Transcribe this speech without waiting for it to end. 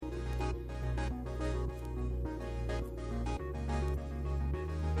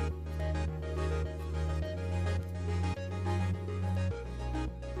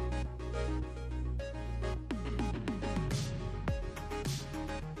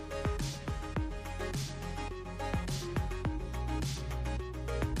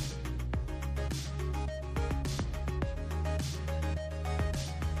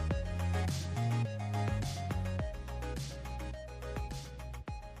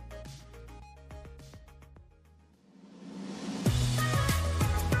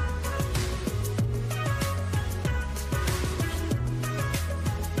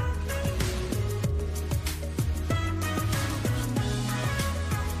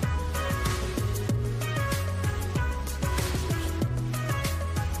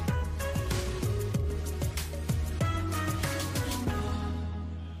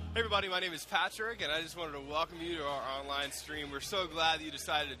everybody. My name is Patrick, and I just wanted to welcome you to our online stream. We're so glad that you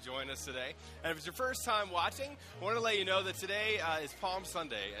decided to join us today. And if it's your first time watching, I want to let you know that today is Palm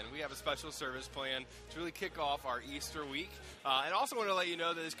Sunday, and we have a special service planned to really kick off our Easter week. And also want to let you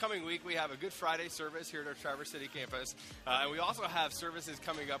know that this coming week we have a Good Friday service here at our Traverse City campus. And we also have services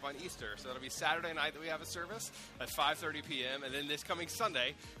coming up on Easter. So it'll be Saturday night that we have a service at 5:30 p.m. and then this coming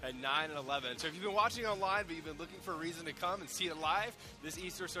Sunday at 9 and 11. So if you've been watching online but you've been looking for a reason to come and see it live, this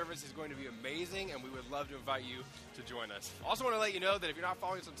Easter service is going to be amazing, and we would love to invite you to join us. Also want to let you know that if you're not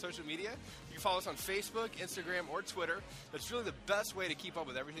following us on social media, you can follow us on Facebook, Instagram, or Twitter. That's really the best way to keep up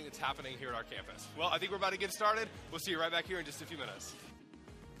with everything that's happening here at our campus. Well, I think we're about to get started. We'll see you right back here in just a few minutes.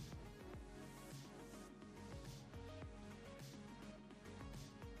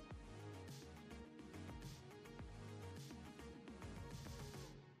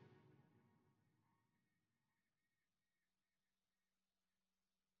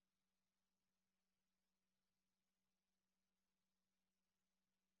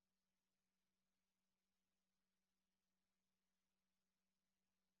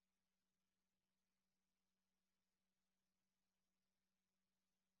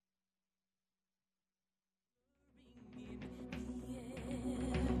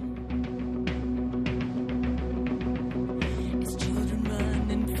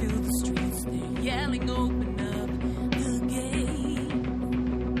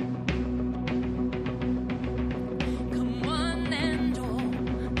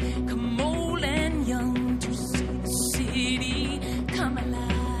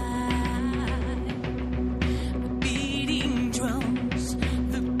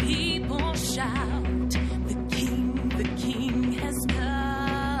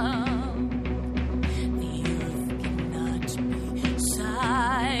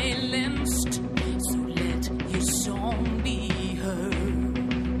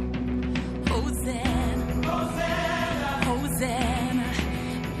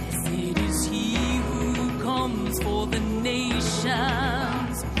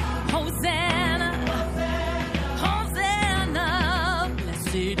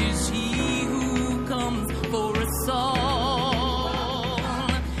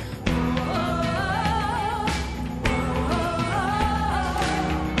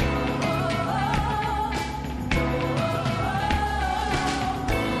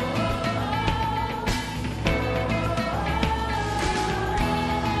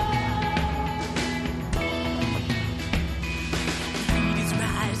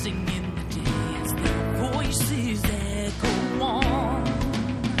 Come on!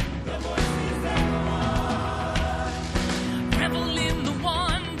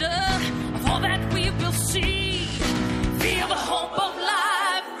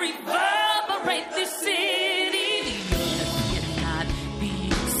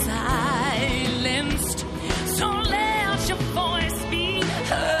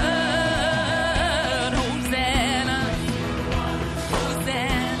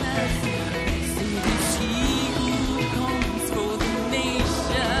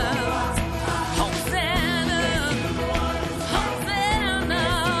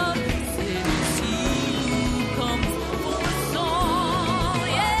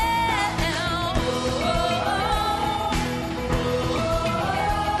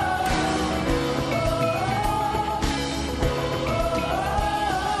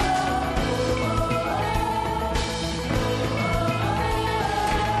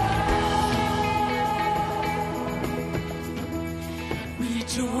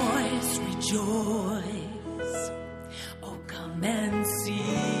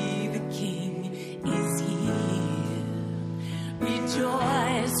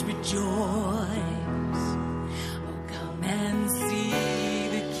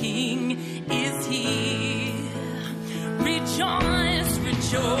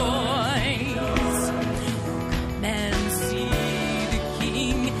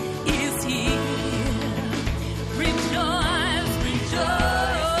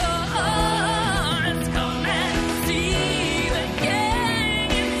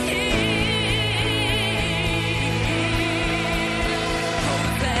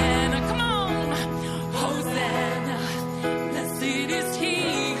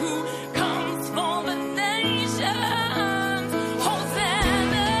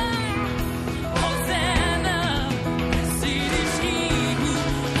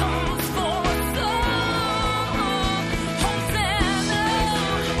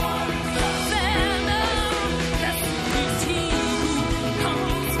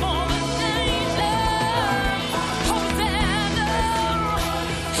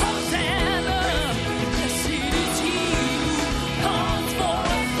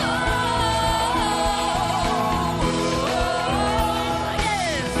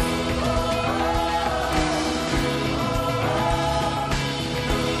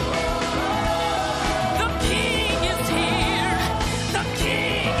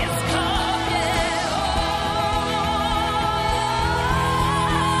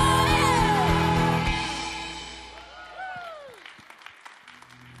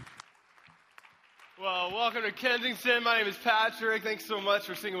 welcome to Kensington. My name is Patrick. Thanks so much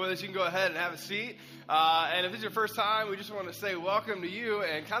for singing with us. You can go ahead and have a seat. And if this is your first time, we just want to say welcome to you.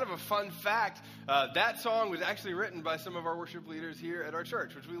 And kind of a fun fact, that song was actually written by some of our worship leaders here at our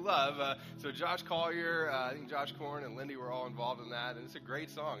church, which we love. So Josh Collier, I think Josh Korn and Lindy were all involved in that. And it's a great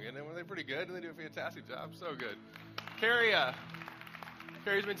song. And they're pretty good, and they do a fantastic job. So good.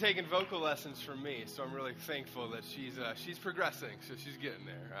 Carrie's been taking vocal lessons from me, so I'm really thankful that she's progressing, so she's getting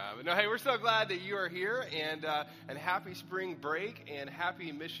there. But no, hey, we're so glad that you are here, and happy spring break, and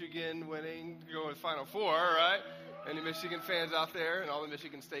happy Michigan winning, going to Final Four, right? Any Michigan fans out there, and all the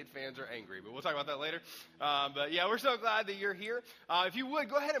Michigan State fans are angry, but we'll talk about that later. But yeah, we're so glad that you're here. If you would,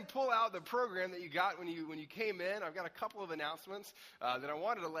 go ahead and pull out the program that you got when you came in. I've got a couple of announcements that I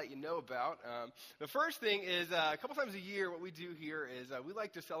wanted to let you know about. The first thing is a couple times a year, what we do here is we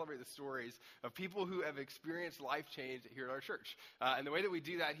like to celebrate the stories of people who have experienced life change here at our church. And the way that we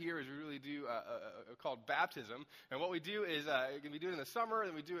do that here is we really do called baptism. And what we do is we do it in the summer,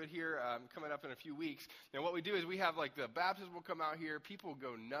 and we do it here coming up in a few weeks. And what we do is we have like the baptism will come out here. People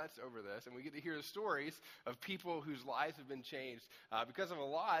go nuts over this, and we get to hear the stories of people whose lives have been changed because of a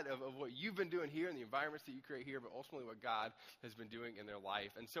lot of what you've been doing here and the environments that you create here, but ultimately what God has been doing in their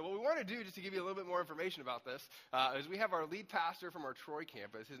life. And so what we want to do, just to give you a little bit more information about this, is we have our lead pastor from our Troy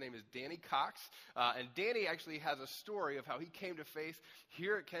campus. His name is Danny Cox, and Danny actually has a story of how he came to faith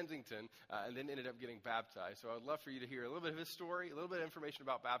here at Kensington and then ended up getting baptized. So I'd love for you to hear a little bit of his story, a little bit of information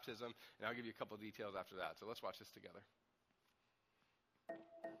about baptism, and I'll give you a couple of details after that. So let's watch this together.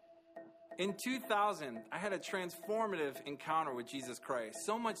 In 2000, I had a transformative encounter with Jesus Christ,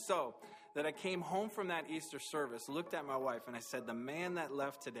 so much so that I came home from that Easter service, looked at my wife, and I said, the man that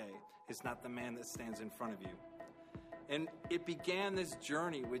left today is not the man that stands in front of you. And it began this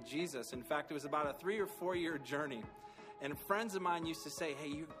journey with Jesus. In fact, it was about a 3 or 4 year journey. And friends of mine used to say,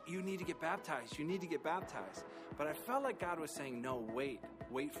 hey, you need to get baptized. You need to get baptized. But I felt like God was saying, no, wait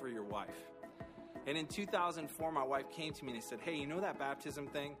for your wife. And in 2004, my wife came to me and said, hey, you know that baptism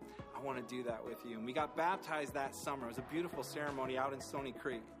thing? I want to do that with you. And we got baptized that summer. It was a beautiful ceremony out in Stony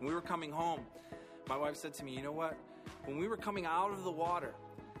Creek. When we were coming home, my wife said to me, you know what? When we were coming out of the water,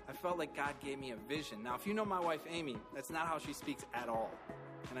 I felt like God gave me a vision. Now, if you know my wife, Amy, that's not how she speaks at all.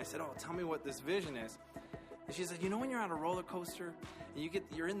 And I said, oh, tell me what this vision is. And she said, you know when you're on a roller coaster and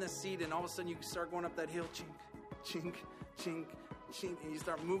you're in the seat and all of a sudden you start going up that hill, chink, chink, chink, chink, and you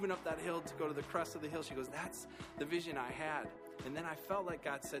start moving up that hill to go to the crest of the hill. She goes, that's the vision I had. And then I felt like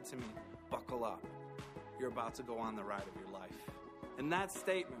God said to me, buckle up. You're about to go on the ride of your life. And that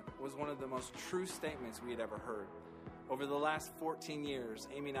statement was one of the most true statements we had ever heard. Over the last 14 years,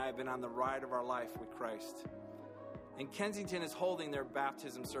 Amy and I have been on the ride of our life with Christ. And Kensington is holding their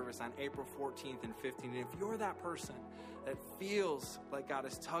baptism service on April 14th and 15th. And if you're that person that feels like God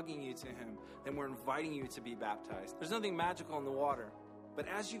is tugging you to Him, then we're inviting you to be baptized. There's nothing magical in the water. But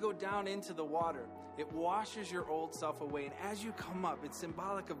as you go down into the water, it washes your old self away. And as you come up, it's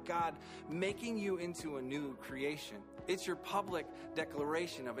symbolic of God making you into a new creation. It's your public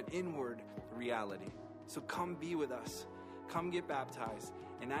declaration of an inward reality. So come be with us. Come get baptized.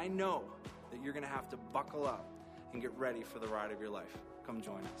 And I know that you're going to have to buckle up and get ready for the ride of your life. Come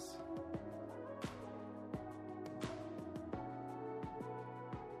join us.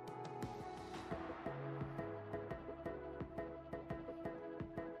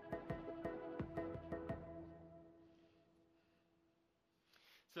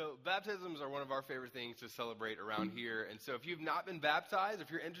 So baptisms are one of our favorite things to celebrate around here. And so if you've not been baptized,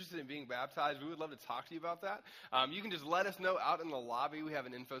 if you're interested in being baptized, we would love to talk to you about that. You can just let us know out in the lobby. We have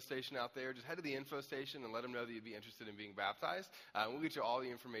an info station out there. Just head to the info station and let them know that you'd be interested in being baptized. We'll get you all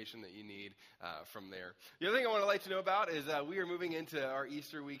the information that you need from there. The other thing I want to let you know about is we are moving into our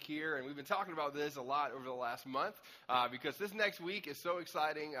Easter week here. And we've been talking about this a lot over the last month because this next week is so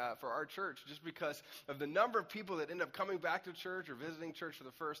exciting for our church just because of the number of people that end up coming back to church or visiting church for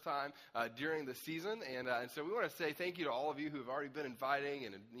the first time during the season, and so we want to say thank you to all of you who have already been inviting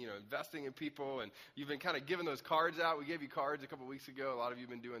and investing in people, and you've been kind of giving those cards out. We gave you cards a couple weeks ago. A lot of you have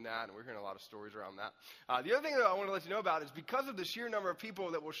been doing that, and we're hearing a lot of stories around that. The other thing that I want to let you know about is because of the sheer number of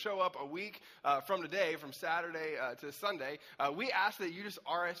people that will show up a week from today, from Saturday to Sunday, we ask that you just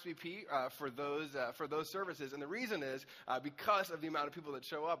RSVP for those services, and the reason is because of the amount of people that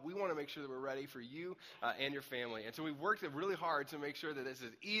show up, we want to make sure that we're ready for you and your family, and so we've worked really hard to make sure that this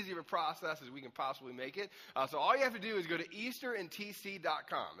is easy of a process as we can possibly make it. So all you have to do is go to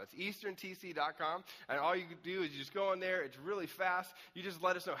easterntc.com. That's easterntc.com. And all you can do is you just go in there. It's really fast. You just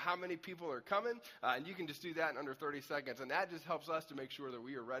let us know how many people are coming, and you can just do that in under 30 seconds. And that just helps us to make sure that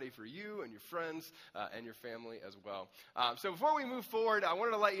we are ready for you and your friends and your family as well. So before we move forward, I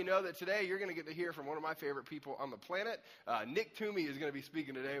wanted to let you know that today you're going to get to hear from one of my favorite people on the planet. Nick Toomey is going to be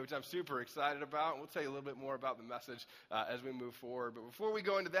speaking today, which I'm super excited about. And we'll tell you a little bit more about the message as we move forward. But before we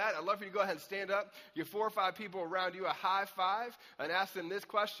go into that, I'd love for you to go ahead and stand up. Give 4 or 5 people around you a high five and ask them this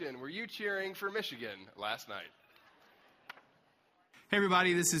question: were you cheering for Michigan last night? Hey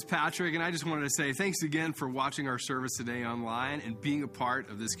everybody, this is Patrick, and I just wanted to say thanks again for watching our service today online and being a part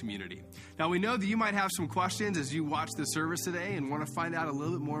of this community. Now, we know that you might have some questions as you watch the service today and want to find out a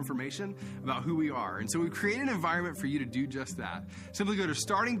little bit more information about who we are. And so we've created an environment for you to do just that. Simply go to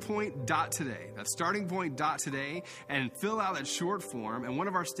startingpoint.today. That's startingpoint.today, and fill out that short form, and one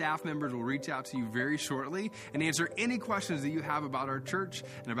of our staff members will reach out to you very shortly and answer any questions that you have about our church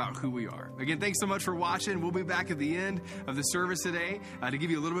and about who we are. Again, thanks so much for watching. We'll be back at the end of the service today to give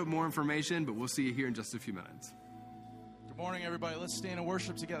you a little bit more information, but we'll see you here in just a few minutes. Good morning, everybody. Let's stand and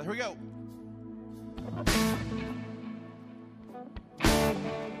worship together. Here we go.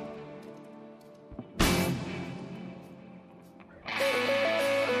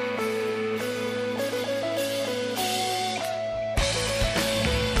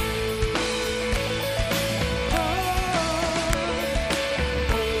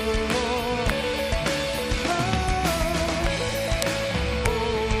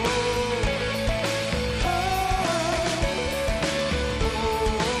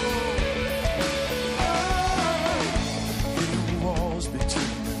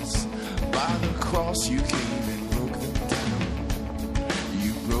 You came and broke them down.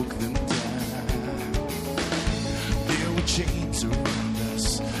 You broke them down. There were chains around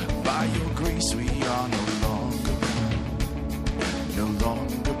us. By your grace we are no longer bound. No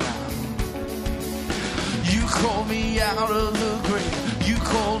longer bound. You called me out of the grave. You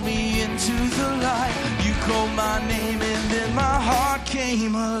called me into the light. You called my name and then my heart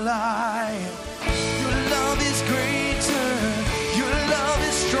came alive. Your love is greater. Your love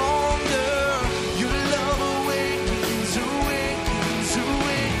is stronger.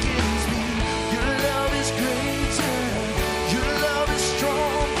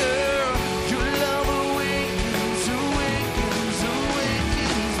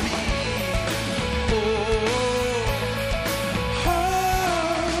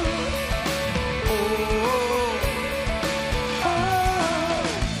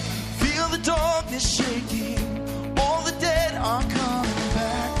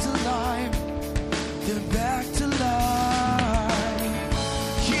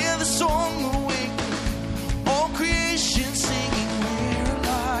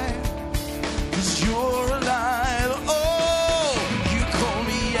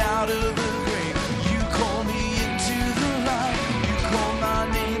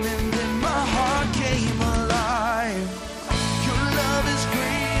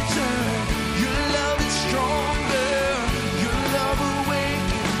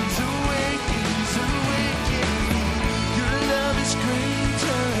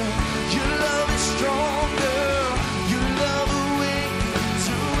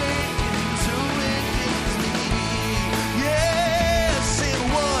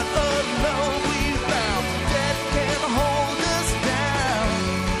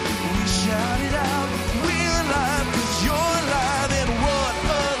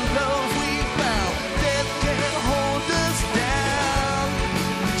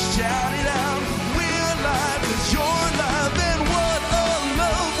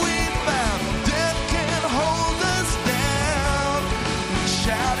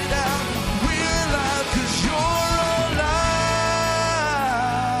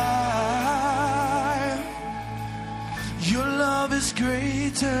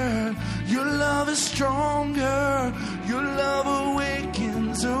 Your love is stronger. Your love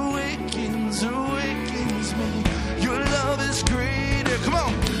awakens, awakens, awakens me. Your love is greater. Come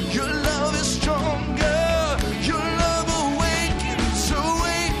on. Your love is stronger. Your love awakens,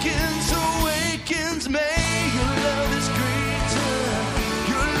 awakens, awakens me. Your love is greater.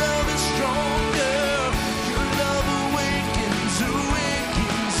 Your love is stronger. Your love awakens,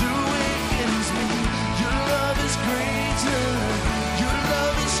 awakens, awakens me. Your love is greater. Your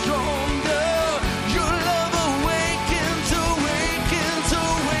love is stronger. Your love awakens.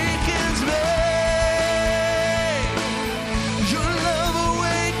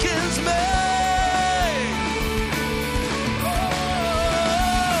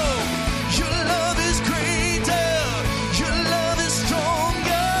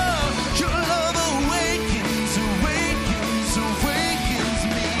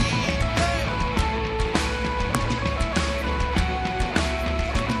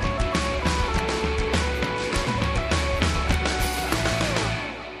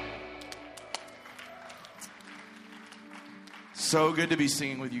 So good to be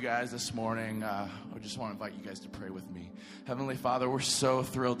singing with you guys this morning. I just want to invite you guys to pray with me. Heavenly Father, we're so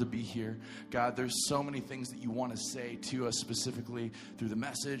thrilled to be here. God, there's so many things that you want to say to us specifically through the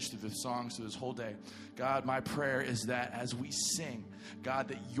message, through the songs, through this whole day. God, my prayer is that as we sing, God,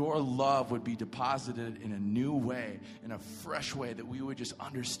 that your love would be deposited in a new way, in a fresh way, that we would just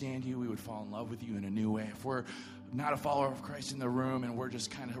understand you, we would fall in love with you in a new way. If we're not a follower of Christ in the room and we're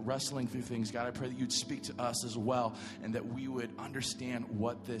just kind of wrestling through things, God, I pray that you'd speak to us as well and that we would understand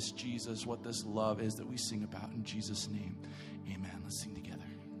what this Jesus, what this love is that we sing about. In Jesus' name, amen. Let's sing together.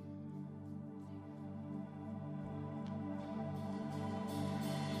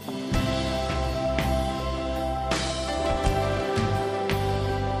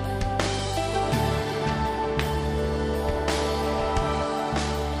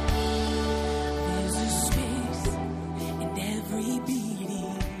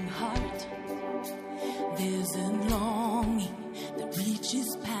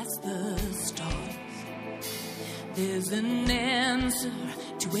 There's an answer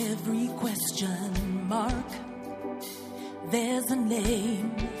to every question mark. There's a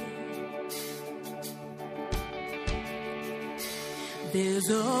name. There's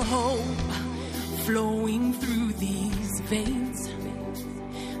a hope flowing through these veins.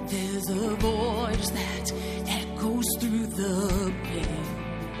 There's a voice that echoes through the pain.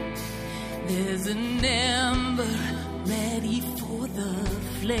 There's an ember ready for the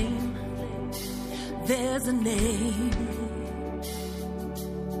flame. There's a name.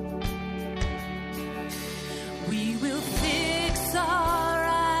 We will fix our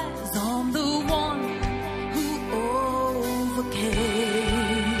eyes on the one who overcame.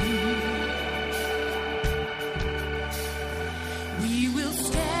 We will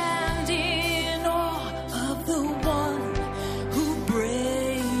stand in awe of the one who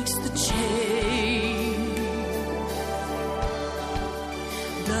breaks the chain.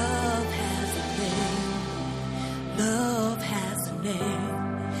 Love has a name. Love has a name.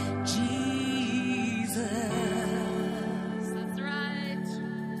 Jesus. That's right.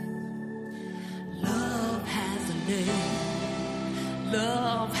 Love has a name.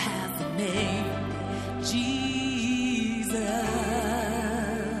 Love has a name. Jesus.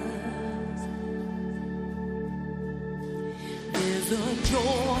 There's a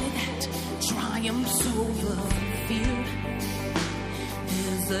joy that triumphs over fear.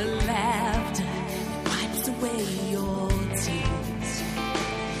 There's a laughter that wipes away your tears.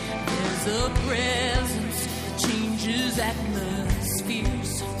 There's a presence that changes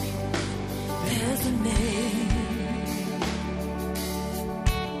atmospheres. There's a name.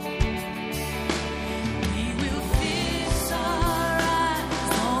 We will fix our eyes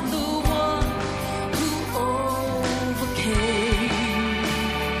on the one who overcame.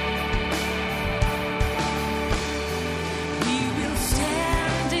 We will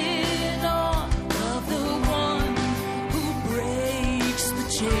stand in awe of the one who breaks the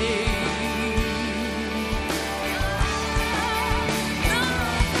chain.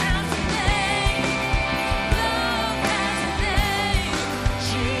 Love has a name.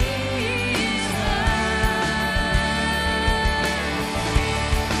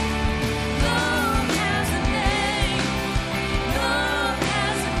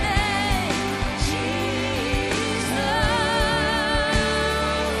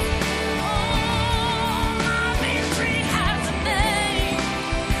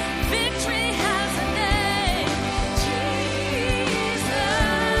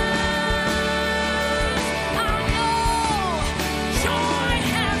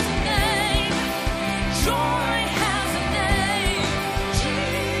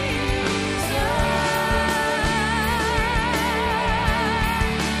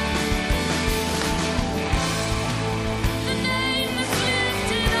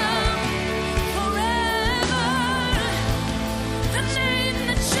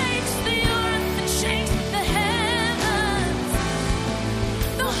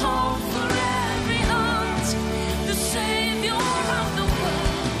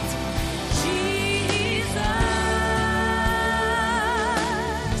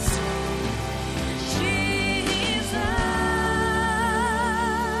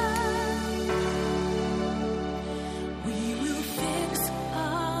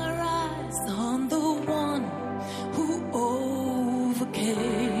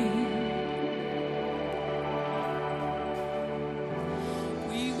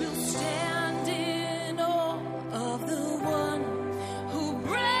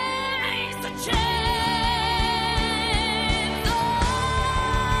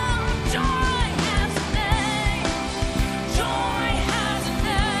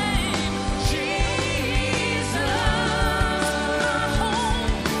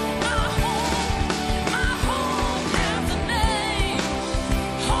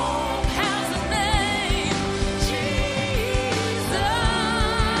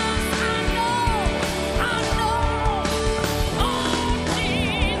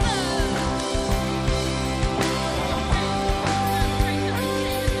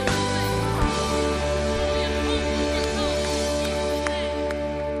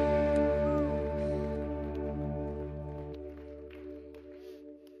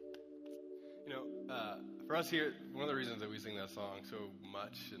 For us here, one of the reasons that we sing that song so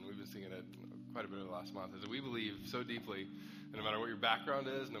much, and we've been singing it quite a bit over the last month, is that we believe so deeply that no matter what your background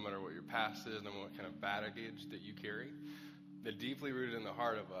is, no matter what your past is, no matter what kind of baggage that you carry, that deeply rooted in the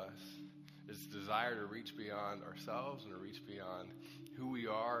heart of us is the desire to reach beyond ourselves and to reach beyond who we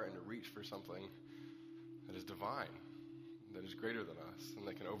are and to reach for something that is divine, that is greater than us, and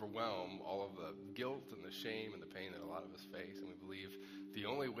that can overwhelm all of the guilt and the shame and the pain that a lot of us face. And we believe the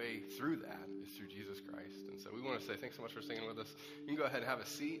only way through that is through Jesus Christ. And so we want to say thanks so much for singing with us. You can go ahead and have a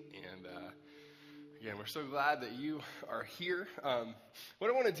seat. And again, we're so glad that you are here. What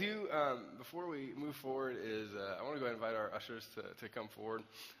I want to do before we move forward is I want to go ahead and invite our ushers to come forward.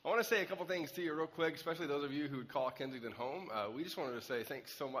 I want to say a couple things to you real quick, especially those of you who would call Kensington home. We just wanted to say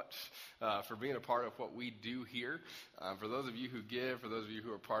thanks so much for being a part of what we do here. For those of you who give, for those of you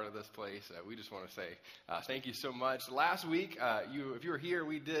who are part of this place, we just want to say thank you so much. Last week, if you were here,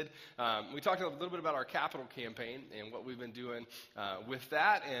 we talked a little bit about our capital campaign and what we've been doing with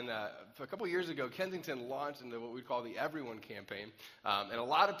that. And a couple years ago, Kensington launched into what we call the Everyone campaign. And a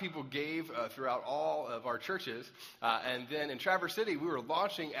lot of people gave throughout all of our churches. And then in Traverse City, we were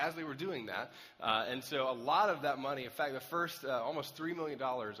launching as they were doing that. And so a lot of that money, in fact, the first almost $3 million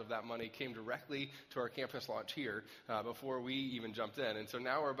of that money came directly to our campus launch here before we even jumped in. And so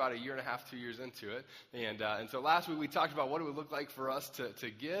now we're about 1.5 years, 2 years into it. And so last week we talked about what it would look like for us to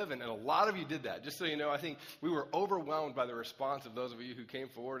give. And a lot of you did that. Just so you know, I think we were overwhelmed by the response of those of you who came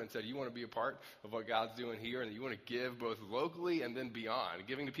forward and said you want to be a part of what God's doing here and that you want to give both locally and then beyond,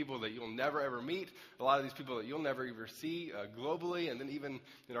 giving to people that you'll never ever meet, a lot of these people that you'll never ever see globally, and then even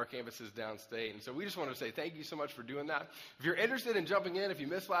in our campuses downstate. And so we just want to say thank you so much for doing that. If you're interested in jumping in, if you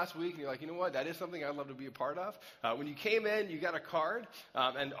missed last week and you're like, you know what, that is something I'd love to be a part of, when you came in, you got a card,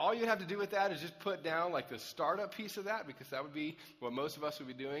 and all you have to do with that is just put down like the startup piece of that, because that would be what most of us would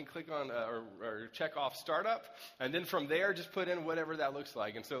be doing. Click on or check off startup, and then from there, just put in whatever that looks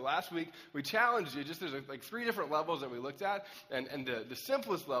like. And so last week, we challenged you, there's like 3 different levels that we looked at, and the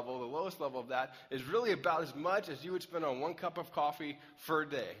simplest level, the lowest level of that, is really about as much as you would spend on 1 cup of coffee per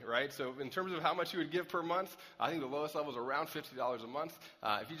day, right? So in terms of how much you would give per month, I think the lowest level is around $50 a month.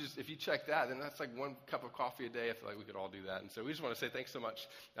 If you check that, then that's like 1 cup of coffee a day. I feel like we could all do that. And so we just want to say thanks so much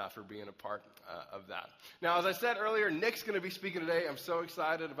for being a part of that. Now, as I said earlier, Nick's going to be speaking today. I'm so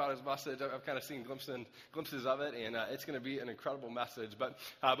excited about his message. I've kind of seen glimpses of it, and it's going to be an incredible message. But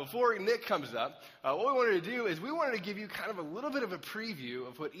before Nick comes up, what we wanted to do is we wanted to give you kind of a little bit of a preview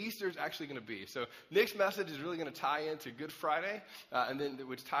of what Easter is actually going to be. So Nick's message is really going to tie into Good Friday, and then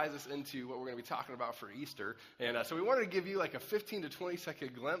which ties us into what we're going to be talking about for Easter. And so we wanted to give you like a 15 to 20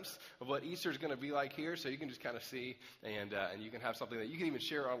 second glimpse of what Easter is going to be like here, so you can just kind of see, and you can have something that you can even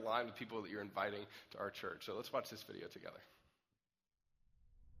share online with people that you're inviting to our church. So let's watch this video together.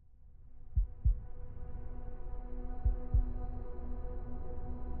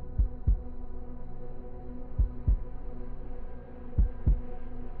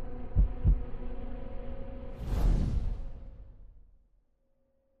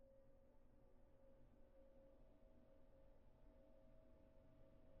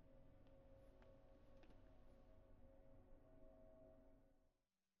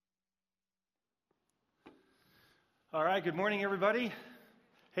 All right, good morning, everybody.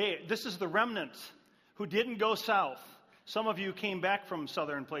 Hey, this is the remnant who didn't go south. Some of you came back from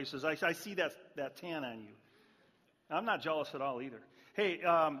southern places. I see that tan on you. I'm not jealous at all either. Hey,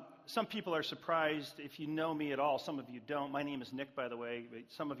 some people are surprised if you know me at all. Some of you don't. My name is Nick, by the way.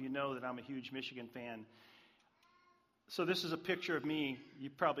 Some of you know that I'm a huge Michigan fan. So this is a picture of me. You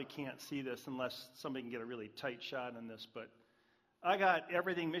probably can't see this unless somebody can get a really tight shot on this, but I got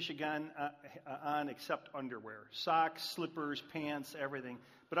everything Michigan on except underwear. Socks, slippers, pants, everything.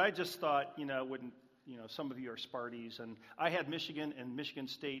 But I just thought, some of you are Sparties. And I had Michigan and Michigan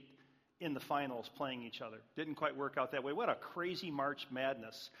State in the finals playing each other. Didn't quite work out that way. What a crazy March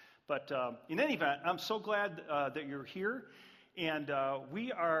Madness. But in any event, I'm so glad that you're here. And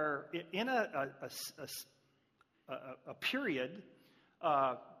we are in a period,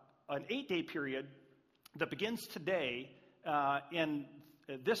 an 8-day period that begins today. And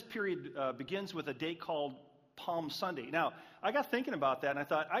this period begins with a day called Palm Sunday. Now, I got thinking about that, and I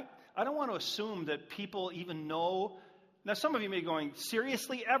thought, I don't want to assume that people even know. Now, some of you may be going,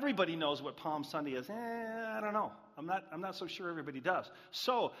 seriously? Everybody knows what Palm Sunday is. I don't know. I'm not so sure everybody does.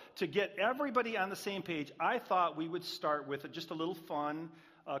 So, to get everybody on the same page, I thought we would start with just a little fun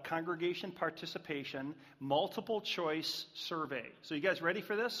congregation participation, multiple choice survey. So, you guys ready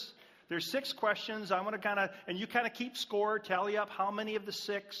for this? There's 6 questions. I want to and you keep score, tally up how many of the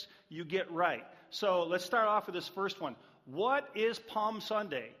 6 you get right. So let's start off with this first one. What is Palm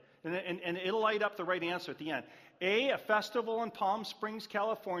Sunday? And it'll light up the right answer at the end. A festival in Palm Springs,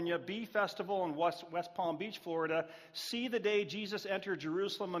 California. B, festival in West Palm Beach, Florida. C, the day Jesus entered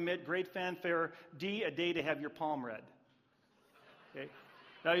Jerusalem amid great fanfare. D, a day to have your palm read. Okay.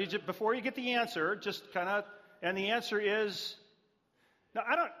 Now, before you get the answer, just kind of, and the answer is, now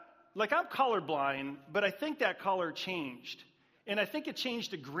I'm colorblind, but I think that color changed. And I think it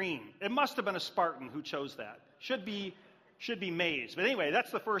changed to green. It must have been a Spartan who chose that. Should be maize. But anyway,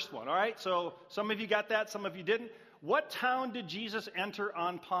 that's the first one, all right? So some of you got that, some of you didn't. What town did Jesus enter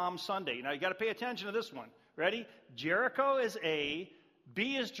on Palm Sunday? Now, you got to pay attention to this one. Ready? Jericho is A.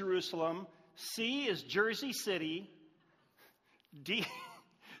 B is Jerusalem. C is Jersey City. D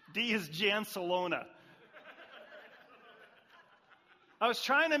is Jansalona. I was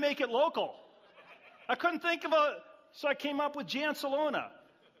trying to make it local. I couldn't think of so I came up with Jansalona.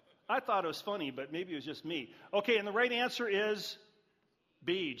 I thought it was funny, but maybe it was just me. Okay, and the right answer is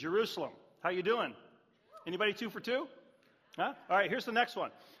B, Jerusalem. How you doing? Anybody 2 for 2? Huh? All right, here's the next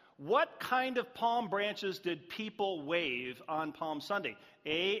one. What kind of palm branches did people wave on Palm Sunday?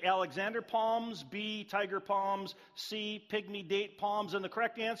 A, Alexander palms. B, tiger palms. C, pygmy date palms. And the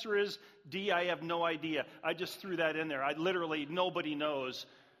correct answer is D, I have no idea. I just threw that in there. Nobody knows.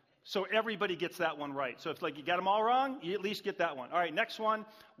 So everybody gets that one right. So if you got them all wrong, you at least get that one. All right, next one.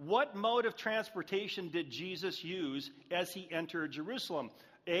 What mode of transportation did Jesus use as he entered Jerusalem?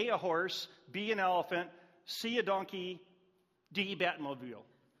 A, a horse. B, an elephant. C, a donkey. D, Batmobile.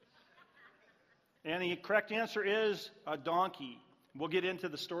 And the correct answer is a donkey. We'll get into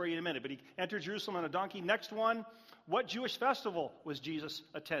the story in a minute. But he entered Jerusalem on a donkey. Next one. What Jewish festival was Jesus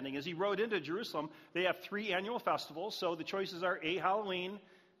attending? As he rode into Jerusalem, they have 3 annual festivals. So the choices are A, Halloween.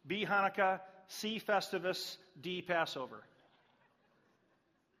 B, Hanukkah. C, Festivus. D, Passover.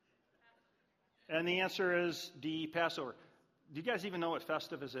 And the answer is D, Passover. Do you guys even know what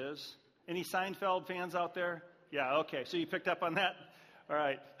Festivus is? Any Seinfeld fans out there? Yeah, okay. So you picked up on that? All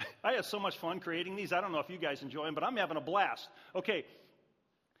right. I had so much fun creating these. I don't know if you guys enjoy them, but I'm having a blast. Okay.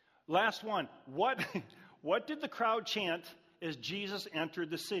 Last one. What did the crowd chant as Jesus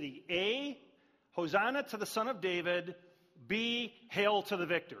entered the city? A, Hosanna to the Son of David. B, hail to the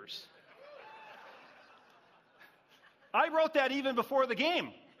victors. I wrote that even before the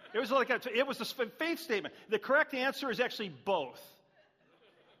game. It was a faith statement. The correct answer is actually both.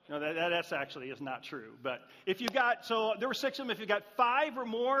 No, that's actually is not true. But there were 6 of them. If you got 5 or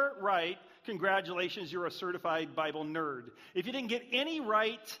more right, congratulations, you're a certified Bible nerd. If you didn't get any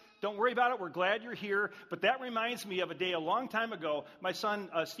right, don't worry about it. We're glad you're here. But that reminds me of a day a long time ago. My son,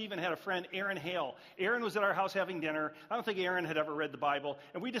 Stephen, had a friend, Aaron Hale. Aaron was at our house having dinner. I don't think Aaron had ever read the Bible.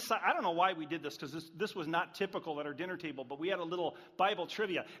 And we decided, I don't know why we did this, because this was not typical at our dinner table, but we had a little Bible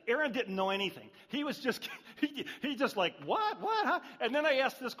trivia. Aaron didn't know anything. He was just, he just like, what, huh? And then I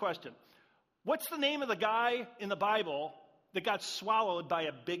asked this question. What's the name of the guy in the Bible that got swallowed by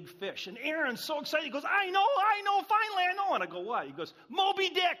a big fish? And Aaron's so excited. He goes, I know, finally I know. And I go, what? He goes, Moby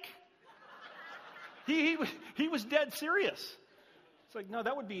Dick. He was dead serious. It's like, no,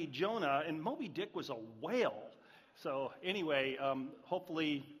 that would be Jonah, and Moby Dick was a whale. So anyway,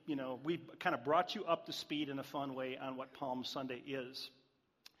 hopefully, we kind of brought you up to speed in a fun way on what Palm Sunday is.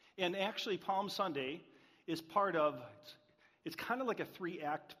 And actually, Palm Sunday is it's kind of like a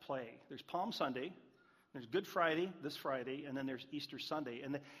 3-act play. There's Palm Sunday, there's Good Friday, this Friday, and then there's Easter Sunday.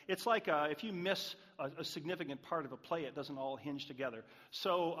 And it's like if you miss a significant part of a play, it doesn't all hinge together.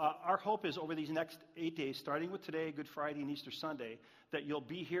 So our hope is over these next 8 days, starting with today, Good Friday, and Easter Sunday, that you'll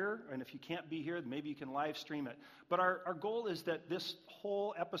be here. And if you can't be here, maybe you can live stream it. But our goal is that this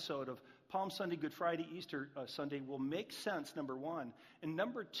whole episode of Palm Sunday, Good Friday, Easter Sunday will make sense, number one. And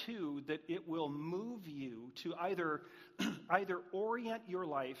number two, that it will move you to either orient your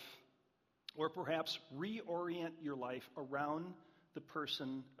life or perhaps reorient your life around the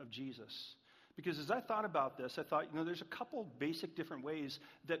person of Jesus. Because as I thought about this, I thought, there's a couple basic different ways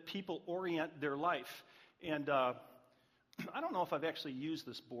that people orient their life. And I don't know if I've actually used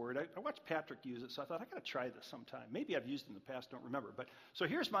this board. I watched Patrick use it, so I thought, I got to try this sometime. Maybe I've used it in the past, don't remember. But so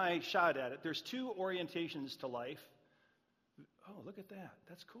here's my shot at it. There's 2 orientations to life. Oh, look at that.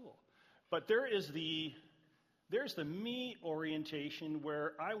 That's cool. But there's the me orientation,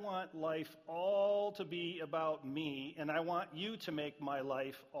 where I want life all to be about me, and I want you to make my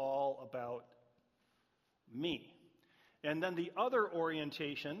life all about me. And then the other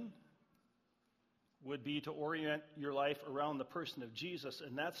orientation would be to orient your life around the person of Jesus,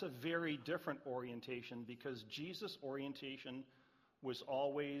 and that's a very different orientation, because Jesus' orientation was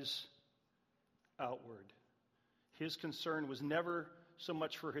always outward. His concern was never so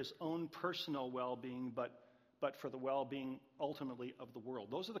much for his own personal well-being, but but for the well-being ultimately of the world.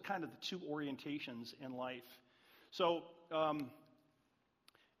 Those are the kind of the two orientations in life. So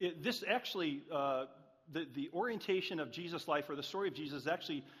this actually, the orientation of Jesus' life, or the story of Jesus,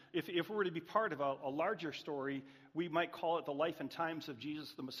 actually, if we were to be part of a larger story, we might call it the life and times of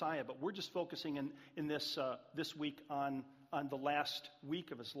Jesus the Messiah. But we're just focusing in this week on the last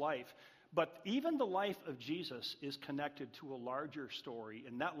week of his life. But even the life of Jesus is connected to a larger story,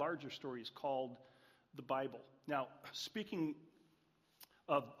 and that larger story is called the Bible. Now, speaking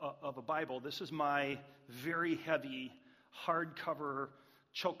of a Bible, this is my very heavy, hardcover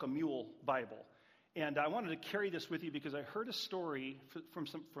Choca-Mule Bible. And I wanted to carry this with you because I heard a story from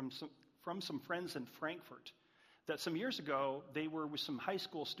some friends in Frankfurt that some years ago they were with some high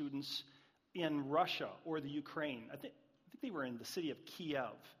school students in Russia or the Ukraine. I think they were in the city of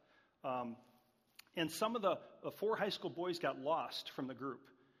Kiev. And some of the 4 high school boys got lost from the group.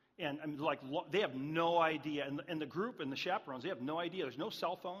 And they have no idea. And the group and the chaperones, they have no idea. There's no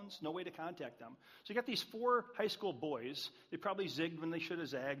cell phones, no way to contact them. So you got these 4 high school boys. They probably zigged when they should have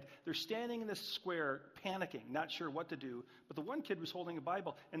zagged. They're standing in this square, panicking, not sure what to do. But the one kid was holding a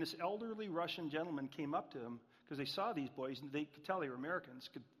Bible. And this elderly Russian gentleman came up to him because they saw these boys, and they could tell they were Americans.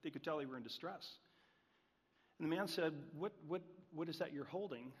 They could tell they were in distress. And the man said, what is that you're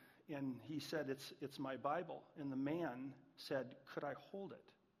holding? And he said, it's my Bible. And the man said, could I hold it?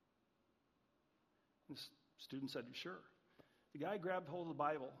 And the student said, sure. The guy grabbed hold of the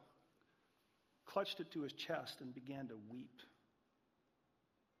Bible, clutched it to his chest, and began to weep.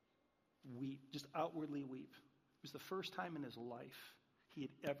 Weep, just outwardly weep. It was the first time in his life he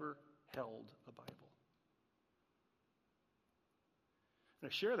had ever held a Bible. And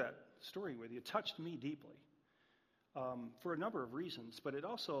I share that story with you. It touched me deeply. For a number of reasons, but it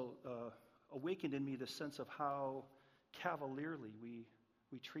also awakened in me the sense of how cavalierly we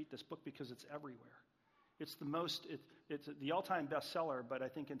treat this book because it's everywhere. It's it's the all-time bestseller, but I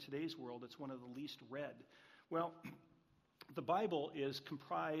think in today's world it's one of the least read. Well, the Bible is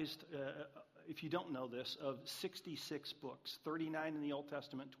comprised, if you don't know this, of 66 books, 39 in the Old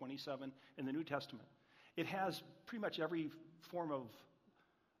Testament, 27 in the New Testament. It has pretty much every form of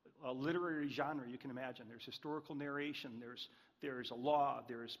literary genre you can imagine. There's historical narration, there's a law,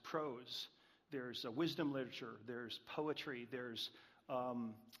 there's prose, there's wisdom literature, there's poetry, there's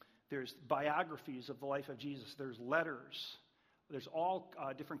biographies of the life of Jesus, there's letters, there's all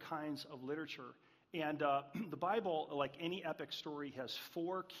different kinds of literature. And the Bible, like any epic story, has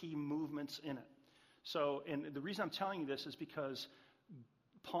 4 key movements in it. So, and the reason I'm telling you this is because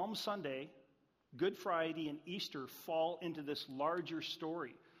Palm Sunday, Good Friday, and Easter fall into this larger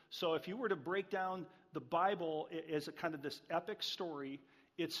story. So if you were to break down the Bible as a kind of this epic story,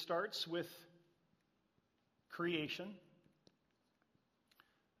 it starts with creation.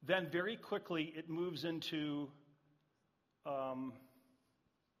 Then very quickly it moves into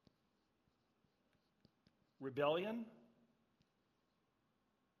rebellion.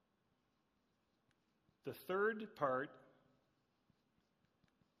 The third part,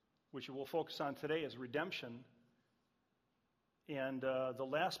 which we'll focus on today, is redemption. And the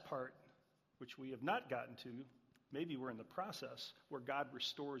last part, which we have not gotten to, maybe we're in the process, where God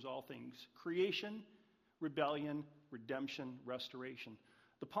restores all things. Creation, rebellion, redemption, restoration.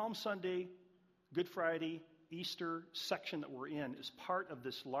 The Palm Sunday, Good Friday, Easter section that we're in is part of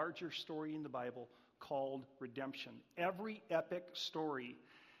this larger story in the Bible called redemption. Every epic story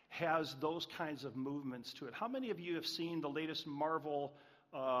has those kinds of movements to it. How many of you have seen the latest Marvel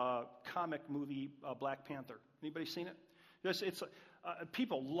comic movie, Black Panther? Anybody seen it?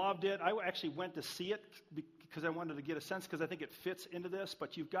 People loved it. I actually went to see it because I wanted to get a sense, because I think it fits into this.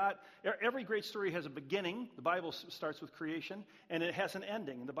 But you've got, every great story has a beginning. The Bible starts with creation, and it has an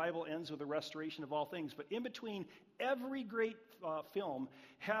ending. And the Bible ends with the restoration of all things. But in between, every great film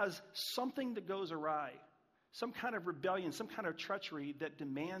has something that goes awry, some kind of rebellion, some kind of treachery that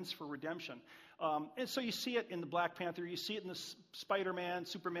demands for redemption. And so you see it in the Black Panther, you see it in the Spider-Man,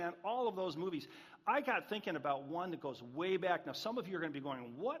 Superman, all of those movies. I got thinking about one that goes way back. Now, some of you are going to be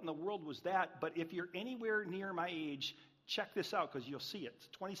going, what in the world was that? But if you're anywhere near my age, check this out because you'll see it. It's a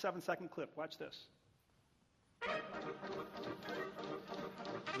 27-second clip. Watch this.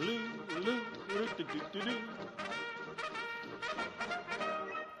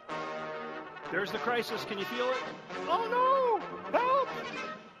 There's the crisis. Can you feel it? Oh, no! Help!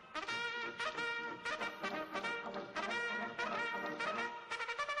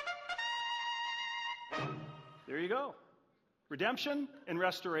 There you go. Redemption and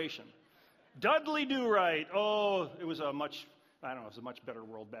restoration. Dudley Do Right. Oh, it was a much I don't know, it was a much better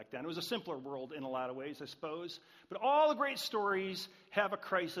world back then. It was a simpler world in a lot of ways, I suppose. But all the great stories have a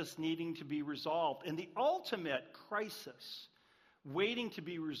crisis needing to be resolved. And the ultimate crisis waiting to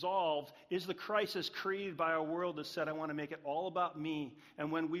be resolved is the crisis created by a world that said, I want to make it all about me.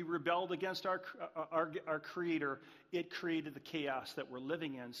 And when we rebelled against our Creator, it created the chaos that we're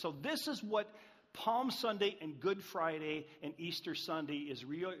living in. So this is what Palm Sunday and Good Friday and Easter Sunday is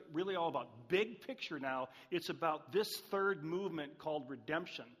really all about. Big picture now, it's about this third movement called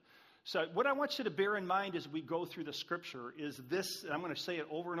redemption. So what I want you to bear in mind as we go through the scripture is this, and I'm going to say it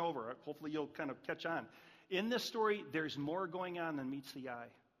over and over. Hopefully you'll kind of catch on. In this story, there's more going on than meets the eye.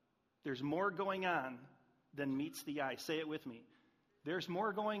 There's more going on than meets the eye. Say it with me. There's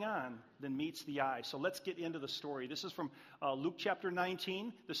more going on than meets the eye. So let's get into the story. This is from Luke chapter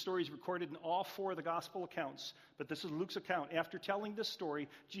 19. The story is recorded in all four of the gospel accounts. But this is Luke's account. After telling this story,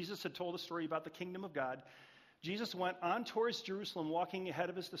 Jesus had told a story about the kingdom of God. Jesus went on towards Jerusalem, walking ahead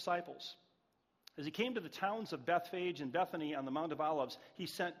of his disciples. As he came to the towns of Bethphage and Bethany on the Mount of Olives, he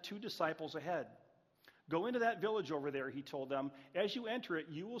sent 2 disciples ahead. Go into that village over there, he told them. As you enter it,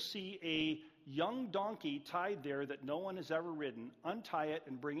 you will see a young donkey tied there that no one has ever ridden. Untie it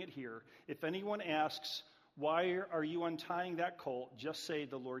and bring it here. If anyone asks, why are you untying that colt? Just say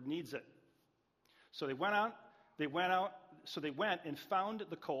the Lord needs it. So they went and found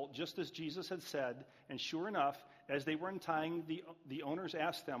the colt just as Jesus had said. And sure enough, as they were untying, the owners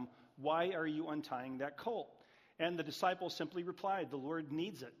asked them, why are you untying that colt? And the disciples simply replied, the Lord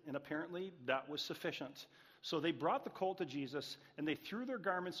needs it. And apparently that was sufficient. So they brought the colt to Jesus, and they threw their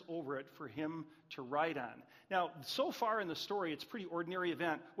garments over it for him to ride on. Now, so far in the story, it's a pretty ordinary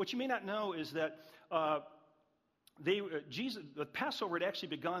event. What you may not know is that the Passover had actually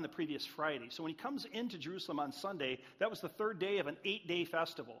begun the previous Friday. So when he comes into Jerusalem on Sunday, that was the third day of an 8-day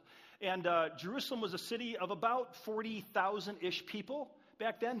festival. And Jerusalem was a city of about 40,000-ish people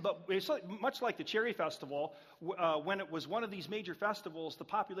back then, but it's much like the Cherry Festival, when it was one of these major festivals, the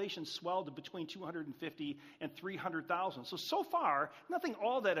population swelled to between 250 and 300,000. So far, nothing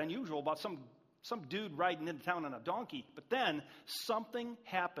all that unusual about some dude riding into town on a donkey. But then something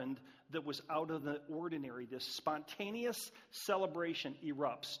happened that was out of the ordinary. This spontaneous celebration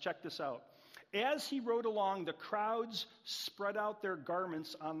erupts. Check this out. As he rode along, the crowds spread out their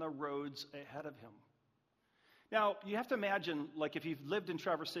garments on the roads ahead of him. Now, you have to imagine, like if you've lived in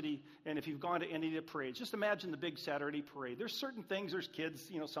Traverse City and if you've gone to any of the parades, just imagine the big Saturday parade. There's certain things, there's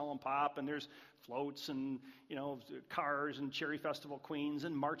kids, selling pop, and there's floats and, cars and Cherry Festival queens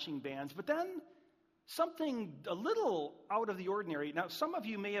and marching bands. But then something a little out of the ordinary. Now, some of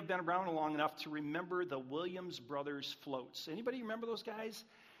you may have been around long enough to remember the Williams Brothers floats. Anybody remember those guys?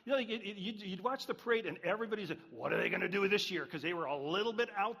 You'd watch the parade and everybody's like, what are they going to do this year? Because they were a little bit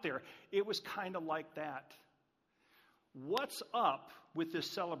out there. It was kind of like that. What's up with this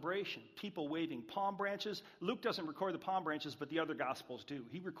celebration? People waving palm branches. Luke doesn't record the palm branches, but the other Gospels do.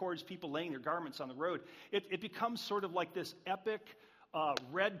 He records people laying their garments on the road. It becomes sort of like this epic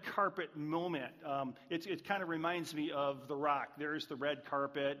red carpet moment. It kind of reminds me of The Rock. There's the red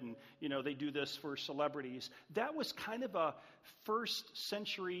carpet, and they do this for celebrities. That was kind of a first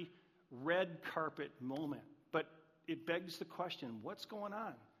century red carpet moment. But it begs the question, what's going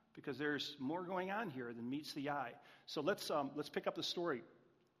on? Because there's more going on here than meets the eye. So let's pick up the story.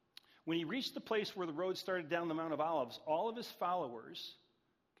 When he reached the place where the road started down the Mount of Olives, all of his followers,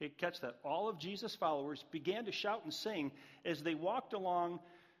 okay, catch that, all of Jesus' followers began to shout and sing as they walked along,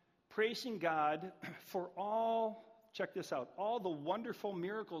 praising God for all, check this out, all the wonderful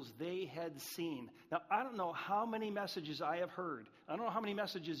miracles they had seen. Now, I don't know how many messages I have heard. I don't know how many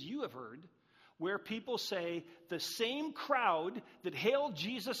messages you have heard where people say the same crowd that hailed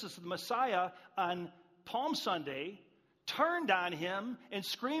Jesus as the Messiah on Palm Sunday turned on him and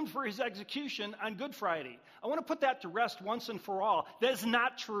screamed for his execution on Good Friday. I want to put that to rest once and for all. That is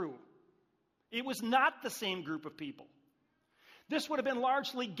not true. It was not the same group of people. This would have been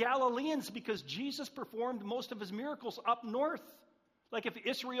largely Galileans because Jesus performed most of his miracles up north. Like if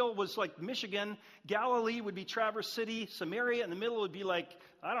Israel was like Michigan, Galilee would be Traverse City, Samaria in the middle would be like,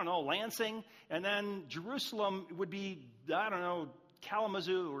 Lansing, and then Jerusalem would be,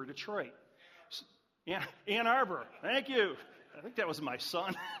 Kalamazoo or Detroit. Yeah, Ann Arbor. Thank you. I think that was my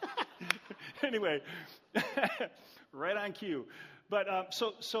son. Anyway, right on cue. But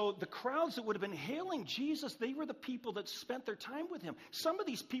so the crowds that would have been hailing Jesus, they were the people that spent their time with him. Some of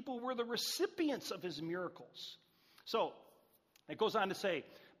these people were the recipients of his miracles. So it goes on to say,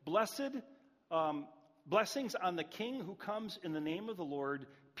 blessings on the King who comes in the name of the Lord,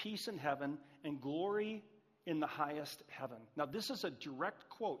 peace in heaven and glory in the highest heaven. Now, this is a direct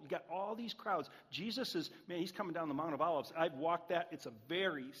quote. You got all these crowds. Jesus is, man, he's coming down the Mount of Olives. I've walked that. It's a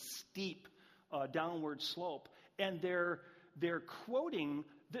very steep downward slope. And they're quoting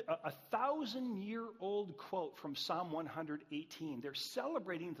a 1,000-year-old quote from Psalm 118. They're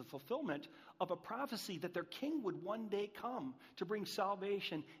celebrating the fulfillment of a prophecy that their king would one day come to bring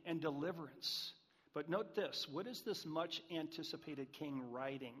salvation and deliverance. But note this. What is this much anticipated king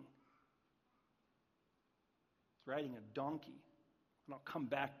riding? He's riding a donkey. And I'll come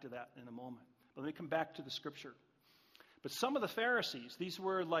back to that in a moment. But let me come back to the scripture. But some of the Pharisees, these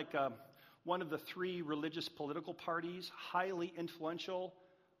were like one of the three religious political parties, highly influential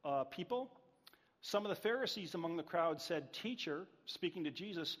people. Some of the Pharisees among the crowd said, "Teacher," speaking to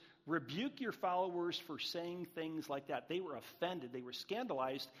Jesus, "rebuke your followers for saying things like that." They were offended. They were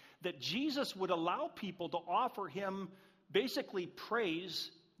scandalized that Jesus would allow people to offer him basically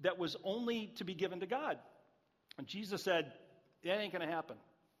praise that was only to be given to God. And Jesus said, that ain't going to happen.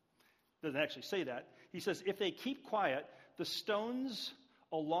 Doesn't actually say that. He says, if they keep quiet, the stones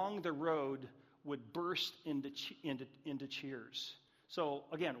along the road would burst into cheers. So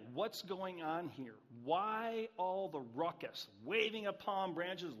again, what's going on here? Why all the ruckus? Waving of palm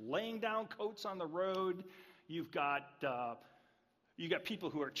branches, laying down coats on the road. You've got people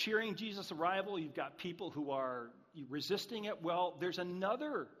who are cheering Jesus' arrival. You've got people who are resisting it. Well, there's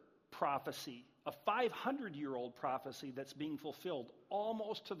another prophecy, a 500-year-old prophecy that's being fulfilled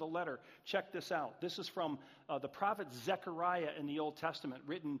almost to the letter. Check this out. This is from the prophet Zechariah in the Old Testament,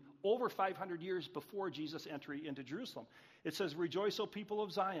 written over 500 years before Jesus' entry into Jerusalem. It says, "Rejoice, O people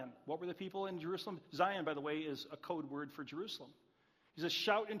of Zion." What were the people in Jerusalem? Zion, by the way, is a code word for Jerusalem. He says,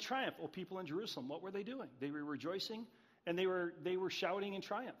 "Shout in triumph, O people in Jerusalem." What were they doing? They were rejoicing, and they were shouting in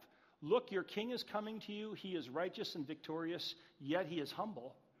triumph. "Look, your king is coming to you. He is righteous and victorious, yet he is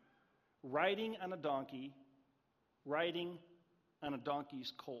humble, riding on a donkey, riding on a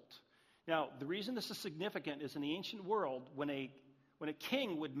donkey's colt." Now, the reason this is significant is in the ancient world, when a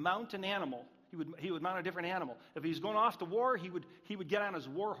king would mount an animal, he would mount a different animal. If he was going off to war, he would get on his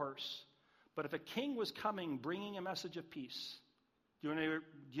war horse. But if a king was coming, bringing a message of peace, do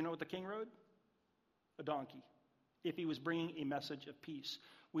you know what the king rode? A donkey. If he was bringing a message of peace.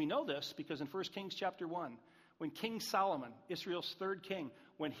 We know this because in 1 Kings chapter 1, when King Solomon, Israel's third king,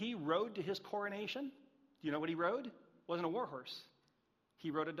 when he rode to his coronation, do you know what he rode? It wasn't a war horse.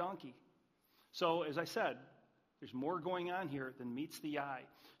 He rode a donkey. So, as I said, there's more going on here than meets the eye.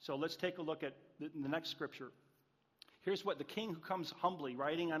 So let's take a look at the next scripture. Here's what the king who comes humbly,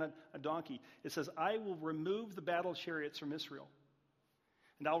 riding on a donkey. It says, "I will remove the battle chariots from Israel,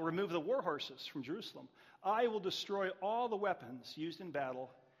 and I'll remove the war horses from Jerusalem. I will destroy all the weapons used in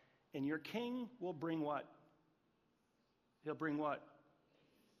battle, and your king will bring" what? He'll bring what?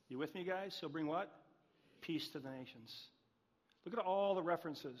 You with me, guys? He'll bring what? Peace to the nations. Look at all the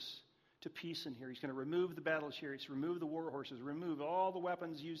references to peace in here. He's going to remove the battle chariots, remove the war horses, remove all the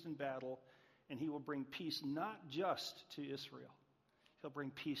weapons used in battle, and he will bring peace not just to Israel. He'll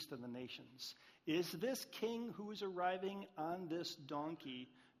bring peace to the nations. Is this king who is arriving on this donkey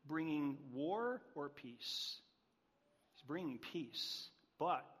bringing war or peace? He's bringing peace.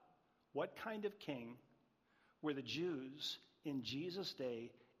 But what kind of king were the Jews in Jesus'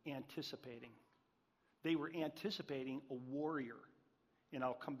 day anticipating? They were anticipating a warrior. And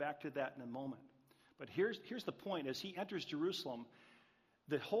I'll come back to that in a moment. But here's the point. As he enters Jerusalem,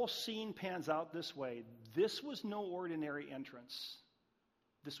 the whole scene pans out this way. This was no ordinary entrance.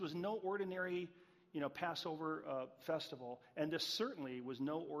 This was no ordinary, Passover festival. And this certainly was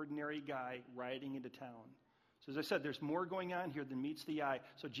no ordinary guy riding into town. So as I said, there's more going on here than meets the eye.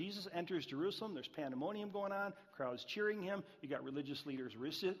 So Jesus enters Jerusalem. There's pandemonium going on. Crowds cheering him. You got religious leaders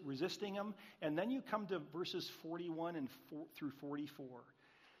resisting him. And then you come to verses 41 through 44.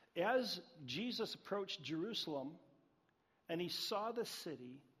 As Jesus approached Jerusalem and he saw the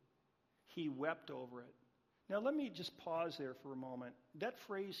city, he wept over it. Now let me just pause there for a moment. That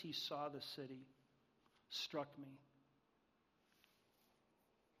phrase, "he saw the city," struck me.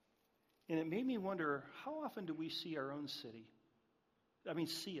 And it made me wonder, how often do we see our own city?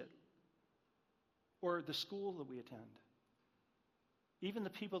 See it. Or the school that we attend. Even the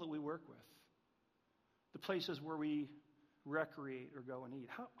people that we work with. The places where we recreate or go and eat.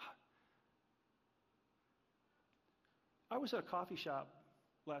 I was at a coffee shop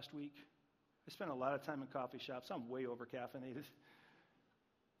last week. I spent a lot of time in coffee shops. I'm way over caffeinated.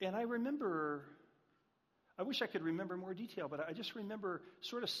 And I wish I could remember more detail, but I just remember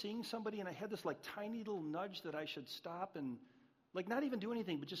sort of seeing somebody, and I had this tiny little nudge that I should stop and not even do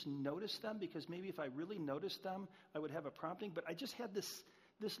anything, but just notice them, because maybe if I really noticed them, I would have a prompting. But I just had this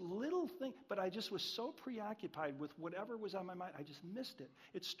this little thing, but I just was so preoccupied with whatever was on my mind, I just missed it.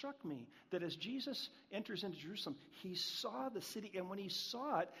 It struck me that as Jesus enters into Jerusalem, he saw the city, and when he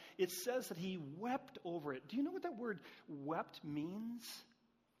saw it, it says that he wept over it. Do you know what that word wept means?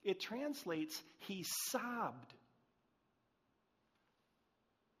 It translates, he sobbed.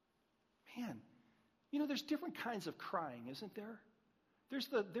 Man, you know, there's different kinds of crying, isn't there? There's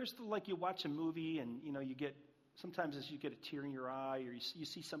the like you watch a movie and, you know, you get, sometimes as you get a tear in your eye or you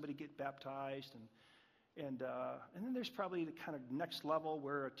see somebody get baptized and then there's probably the kind of next level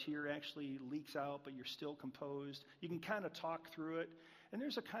where a tear actually leaks out, but you're still composed. You can kind of talk through it. And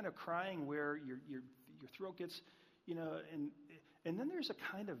there's a kind of crying where your throat gets, you know, and then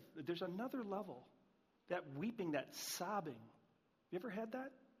there's another level, that weeping, that sobbing. You ever had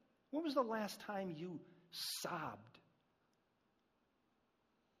that? When was the last time you sobbed?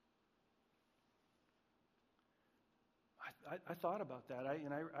 I thought about that,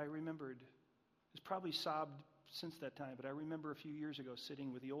 I remembered. It's probably sobbed since that time, but I remember a few years ago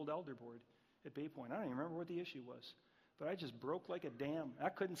sitting with the old elder board at Bay Point. I don't even remember what the issue was, but I just broke like a dam. I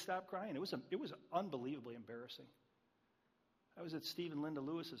couldn't stop crying. It was unbelievably embarrassing. I was at Steve and Linda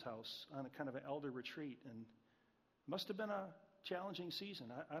Lewis's house on a kind of an elder retreat, and it must have been a challenging season.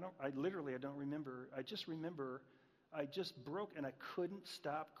 I don't remember. I just remember I just broke and I couldn't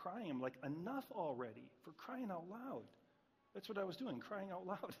stop crying. I'm like, enough already, for crying out loud. That's what I was doing, crying out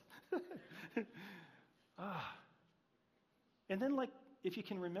loud. And then, like, if you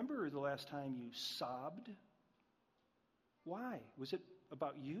can remember the last time you sobbed, why? Was it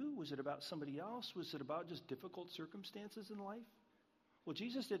about you? Was it about somebody else? Was it about just difficult circumstances in life? Well,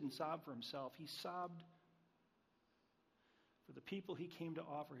 Jesus didn't sob for himself. He sobbed for the people he came to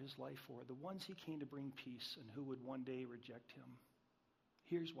offer his life for, the ones he came to bring peace and who would one day reject him.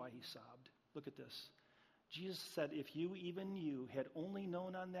 Here's why he sobbed. Look at this. Jesus said, if you, even you, had only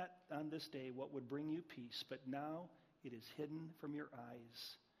known on this day what would bring you peace, but now it is hidden from your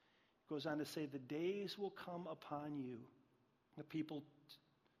eyes. It goes on to say, the days will come upon you, the people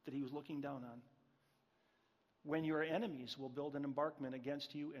that he was looking down on, when your enemies will build an embankment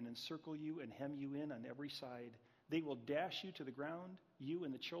against you and encircle you and hem you in on every side. They will dash you to the ground, you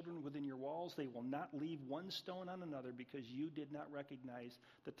and the children within your walls. They will not leave one stone on another because you did not recognize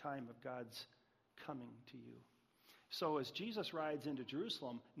the time of God's coming to you. So as Jesus rides into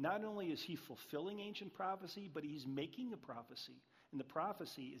Jerusalem, not only is he fulfilling ancient prophecy, but he's making a prophecy. And the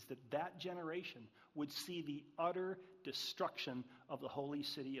prophecy is that generation would see the utter destruction of the holy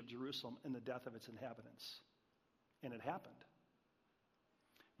city of Jerusalem and the death of its inhabitants. And it happened.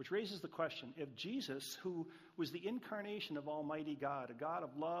 Which raises the question, if Jesus, who was the incarnation of Almighty God, a God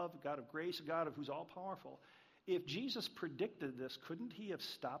of love, a God of grace, a God who's all-powerful, if Jesus predicted this, couldn't he have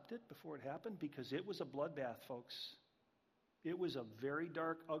stopped it before it happened? Because it was a bloodbath, folks. It was a very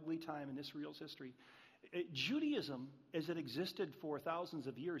dark, ugly time in Israel's history. Judaism, as it existed for thousands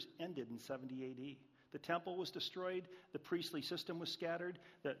of years, ended in 70 A.D. The temple was destroyed. The priestly system was scattered.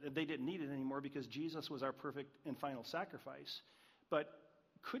 They didn't need it anymore because Jesus was our perfect and final sacrifice. But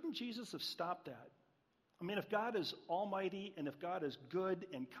couldn't Jesus have stopped that? I mean, if God is almighty and if God is good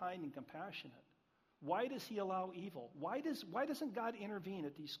and kind and compassionate, why does he allow evil? Why doesn't God intervene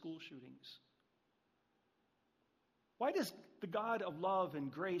at these school shootings? Why does the God of love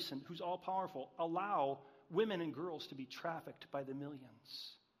and grace and who's all-powerful allow women and girls to be trafficked by the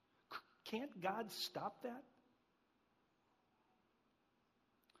millions? Can't God stop that?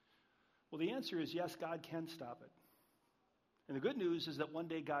 Well, the answer is yes, God can stop it. And the good news is that one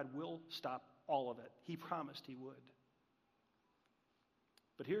day God will stop all of it. He promised he would.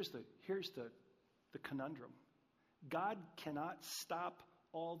 But here's the conundrum. God cannot stop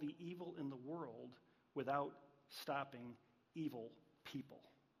all the evil in the world without stopping evil people.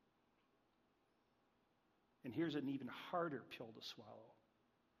 And here's an even harder pill to swallow.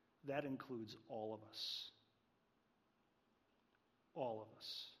 That includes all of us. All of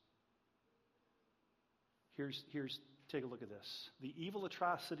us. Here's take a look at this. The evil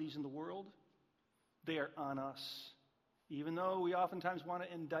atrocities in the world, they are on us. Even though we oftentimes want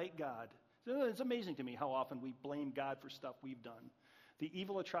to indict God. It's amazing to me how often we blame God for stuff we've done. The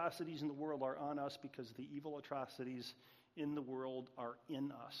evil atrocities in the world are on us because the evil atrocities in the world are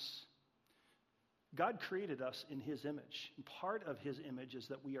in us. God created us in his image. And part of his image is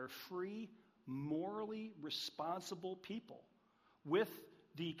that we are free, morally responsible people with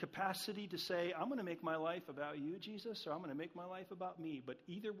the capacity to say, I'm going to make my life about you, Jesus, or I'm going to make my life about me. But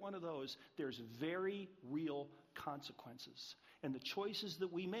either one of those, there's very real consequences. And the choices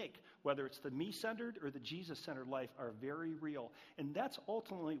that we make, whether it's the me-centered or the Jesus-centered life, are very real. And that's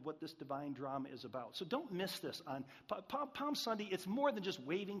ultimately what this divine drama is about. So don't miss this. On Palm Sunday, it's more than just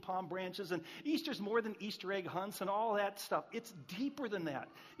waving palm branches, and Easter's more than Easter egg hunts and all that stuff. It's deeper than that.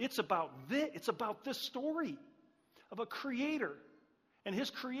 It's about this story of a creator. And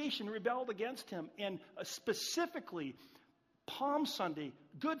his creation rebelled against him. And specifically, Palm Sunday,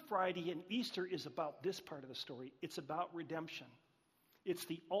 Good Friday, and Easter is about this part of the story. It's about redemption. It's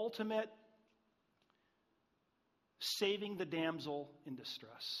the ultimate saving the damsel in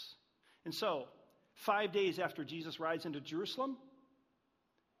distress. And so, 5 days after Jesus rides into Jerusalem,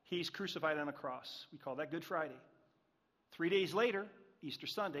 he's crucified on a cross. We call that Good Friday. 3 days later, Easter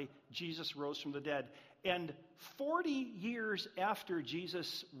Sunday, Jesus rose from the dead. And 40 years after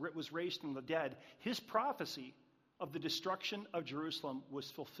Jesus was raised from the dead, his prophecy of the destruction of Jerusalem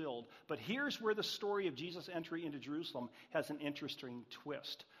was fulfilled. But here's where the story of Jesus' entry into Jerusalem has an interesting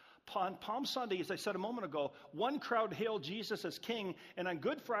twist. On Palm Sunday, as I said a moment ago, one crowd hailed Jesus as king, and on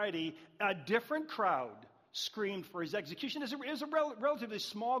Good Friday, a different crowd screamed for his execution. It was a relatively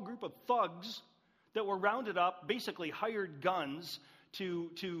small group of thugs that were rounded up, basically hired guns,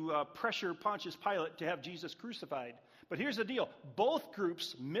 to pressure Pontius Pilate to have Jesus crucified. But here's the deal. Both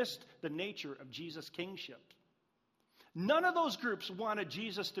groups missed the nature of Jesus' kingship. None of those groups wanted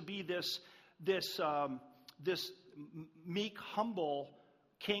Jesus to be this meek, humble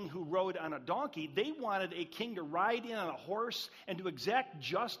king who rode on a donkey. They wanted a king to ride in on a horse and to exact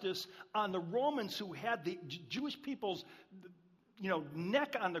justice on the Romans who had the Jewish people's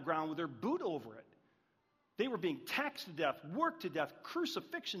neck on the ground with their boot over it. They were being taxed to death, worked to death.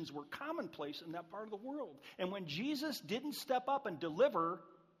 Crucifixions were commonplace in that part of the world. And when Jesus didn't step up and deliver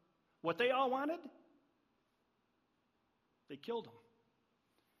what they all wanted, they killed him.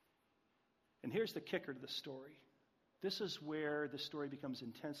 And here's the kicker to the story. This is where the story becomes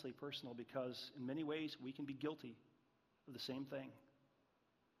intensely personal, because in many ways we can be guilty of the same thing.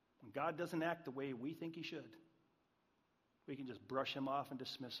 When God doesn't act the way we think he should, we can just brush him off and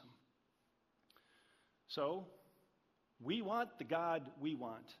dismiss him. So, we want the God we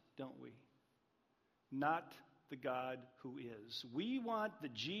want, don't we? Not the God who is. We want the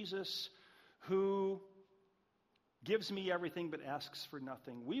Jesus who gives me everything but asks for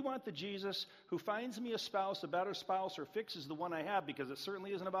nothing. We want the Jesus who finds me a spouse, a better spouse, or fixes the one I have, because it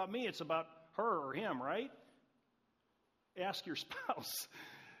certainly isn't about me, it's about her or him, right? Ask your spouse.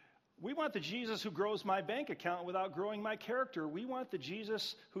 We want the Jesus who grows my bank account without growing my character. We want the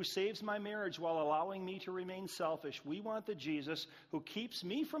Jesus who saves my marriage while allowing me to remain selfish. We want the Jesus who keeps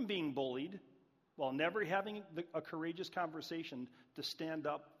me from being bullied while never having a courageous conversation to stand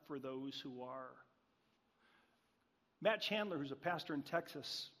up for those who are. Matt Chandler, who's a pastor in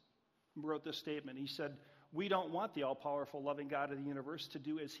Texas, wrote this statement. He said, "We don't want the all-powerful, loving God of the universe to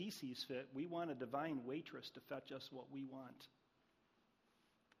do as he sees fit. We want a divine waitress to fetch us what we want."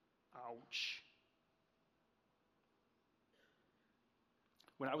 Ouch.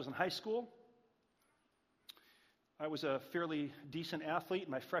 When I was in high school, I was a fairly decent athlete.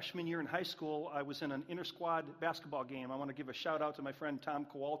 My freshman year in high school, I was in an inter-squad basketball game. I want to give a shout out to my friend Tom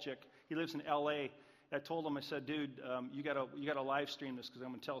Kowalczyk. He lives in L.A. I told him, I said, dude, you got to live stream this because I'm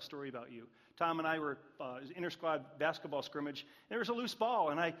going to tell a story about you. Tom and I were inter-squad basketball scrimmage. And there was a loose ball,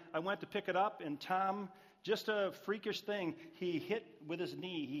 and I went to pick it up, and Tom, just a freakish thing, he hit with his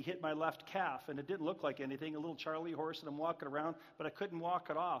knee. He hit my left calf, and it didn't look like anything, a little Charlie horse, and I'm walking around, but I couldn't walk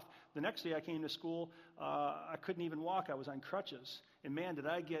it off. The next day I came to school, I couldn't even walk. I was on crutches. And man,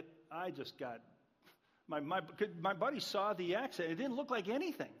 my buddy saw the accident. It didn't look like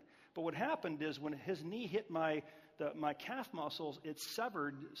anything. But what happened is when his knee hit my calf muscles, it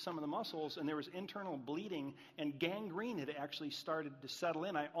severed some of the muscles, and there was internal bleeding, and gangrene had actually started to settle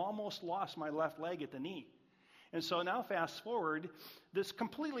in. I almost lost my left leg at the knee. And so now fast forward, this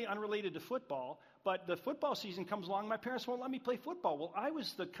completely unrelated to football, but the football season comes along. My parents won't let me play football. Well, I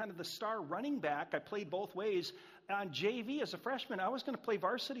was the kind of the star running back. I played both ways. On JV as a freshman, I was going to play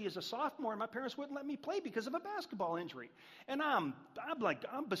varsity as a sophomore, and my parents wouldn't let me play because of a basketball injury. And I'm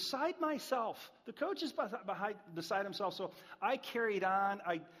beside myself. The coach is beside himself. So I carried on.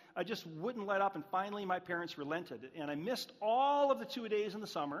 I just wouldn't let up, and finally my parents relented. And I missed all of the 2 days in the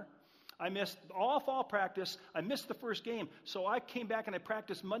summer. I missed all fall practice. I missed the first game. So I came back and I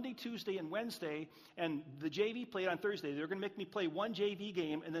practiced Monday, Tuesday, and Wednesday, and the JV played on Thursday. They were going to make me play one JV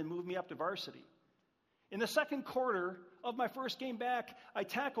game and then move me up to varsity. In the second quarter of my first game back, I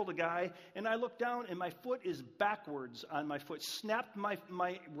tackled a guy, and I looked down, and my foot is backwards on my foot. Snapped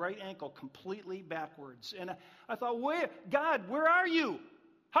my right ankle completely backwards. And I thought, God, where are you?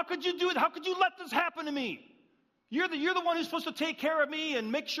 How could you do it? How could you let this happen to me? You're the one who's supposed to take care of me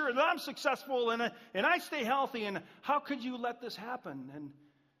and make sure that I'm successful and I stay healthy. And how could you let this happen? And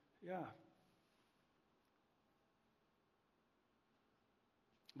yeah.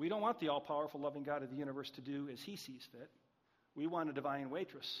 We don't want the all-powerful, loving God of the universe to do as he sees fit. We want a divine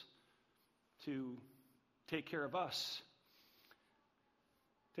waitress to take care of us.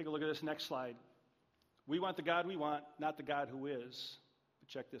 Take a look at this next slide. We want the God we want, not the God who is. But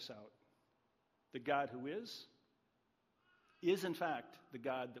check this out. The God who is in fact the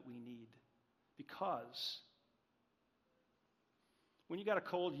God that we need. Because when you got a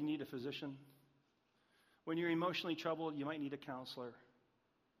cold, you need a physician. When you're emotionally troubled, you might need a counselor.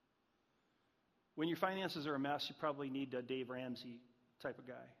 When your finances are a mess, you probably need a Dave Ramsey type of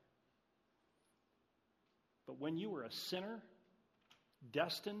guy. But when you were a sinner,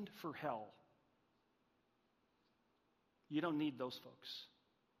 destined for hell, you don't need those folks.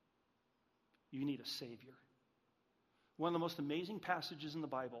 You need a Savior. One of the most amazing passages in the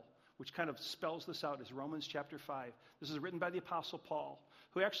Bible, which kind of spells this out, is Romans chapter 5. This is written by the Apostle Paul,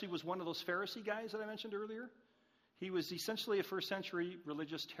 who actually was one of those Pharisee guys that I mentioned earlier. He was essentially a first century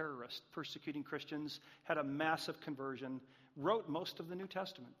religious terrorist, persecuting Christians, had a massive conversion, wrote most of the New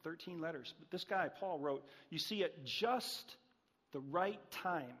Testament, 13 letters. But this guy, Paul, wrote, you see, at just the right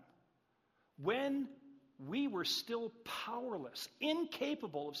time, when we were still powerless,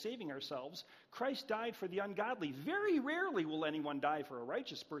 incapable of saving ourselves, Christ died for the ungodly. Very rarely will anyone die for a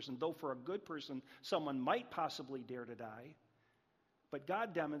righteous person, though for a good person, someone might possibly dare to die. But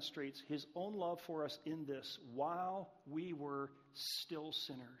God demonstrates his own love for us in this: while we were still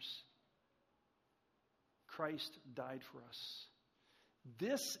sinners, Christ died for us.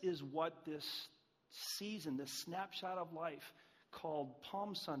 This is what this season, this snapshot of life called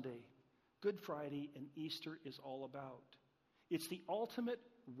Palm Sunday, Good Friday, and Easter is all about. It's the ultimate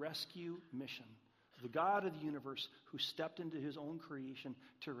rescue mission of the God of the universe who stepped into his own creation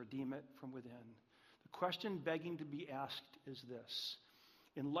to redeem it from within. The question begging to be asked is this: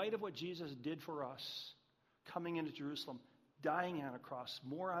 in light of what Jesus did for us, coming into Jerusalem, dying on a cross,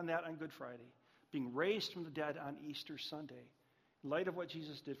 more on that on Good Friday, being raised from the dead on Easter Sunday, in light of what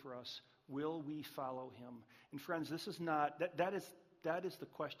Jesus did for us, will we follow him? And friends, this is not, that is the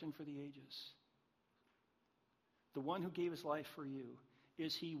question for the ages. The one who gave his life for you,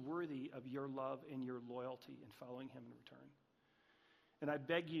 is he worthy of your love and your loyalty in following him in return? And I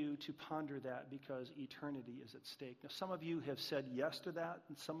beg you to ponder that, because eternity is at stake. Now, some of you have said yes to that,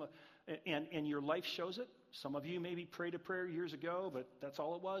 and your life shows it. Some of you maybe prayed a prayer years ago, but that's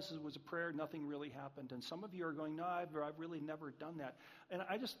all it was a prayer. Nothing really happened. And some of you are going, no, I've really never done that. And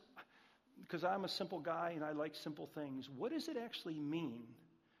I just, because I'm a simple guy and I like simple things, what does it actually mean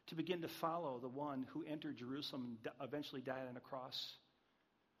to begin to follow the one who entered Jerusalem and eventually died on a cross?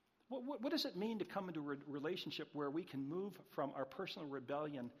 What does it mean to come into a relationship where we can move from our personal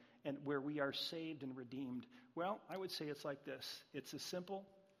rebellion and where we are saved and redeemed? Well, I would say it's like this. It's as simple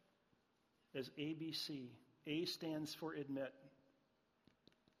as ABC. A stands for admit.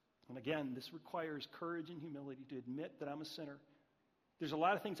 And again, this requires courage and humility to admit that I'm a sinner. There's a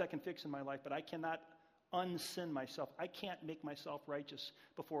lot of things I can fix in my life, but I cannot unsin myself. I can't make myself righteous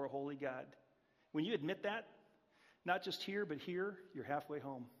before a holy God. When you admit that, not just here, but here, you're halfway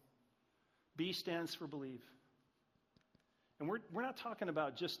home. B stands for believe. And we're not talking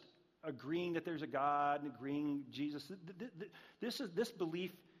about just agreeing that there's a God and agreeing Jesus. This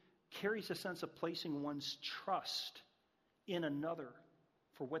belief carries a sense of placing one's trust in another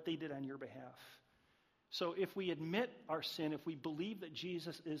for what they did on your behalf. So if we admit our sin, if we believe that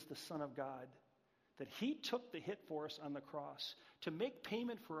Jesus is the Son of God, that he took the hit for us on the cross to make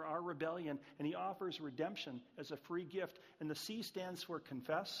payment for our rebellion, and he offers redemption as a free gift, and the C stands for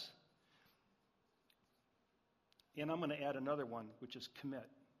confess. And I'm going to add another one, which is commit.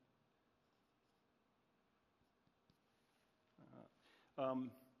 The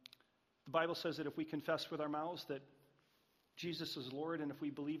Bible says that if we confess with our mouths that Jesus is Lord, and if we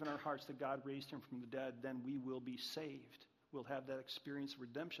believe in our hearts that God raised him from the dead, then we will be saved. We'll have that experience of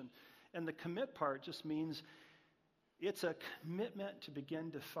redemption. And the commit part just means it's a commitment to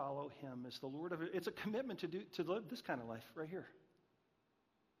begin to follow him as the Lord of it. It's a commitment to live this kind of life right here.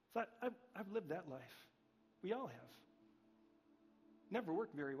 I've lived that life. We all have. Never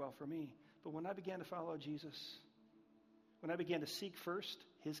worked very well for me. But when I began to follow Jesus, when I began to seek first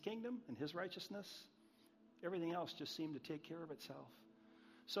his kingdom and his righteousness, everything else just seemed to take care of itself.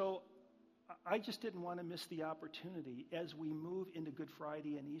 So I just didn't want to miss the opportunity as we move into Good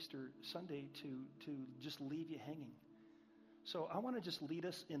Friday and Easter Sunday to just leave you hanging. So I want to just lead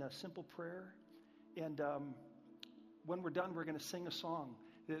us in a simple prayer. And when we're done, we're going to sing a song.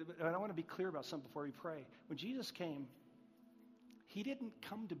 And I want to be clear about something before we pray. When Jesus came, he didn't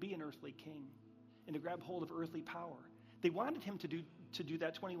come to be an earthly king and to grab hold of earthly power. They wanted him to do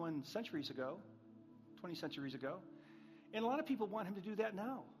that 20 centuries ago. And a lot of people want him to do that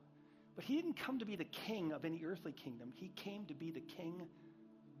now. But he didn't come to be the king of any earthly kingdom. He came to be the king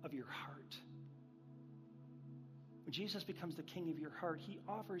of your heart. When Jesus becomes the king of your heart, he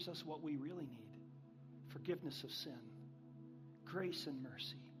offers us what we really need. Forgiveness of sin, grace and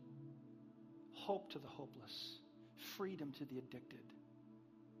mercy, hope to the hopeless, freedom to the addicted,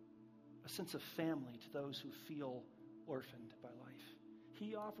 a sense of family to those who feel orphaned by life.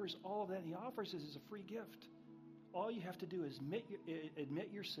 He offers all of that, and he offers it as a free gift. All you have to do is admit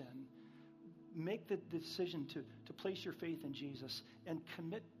your sin, make the decision to place your faith in Jesus, and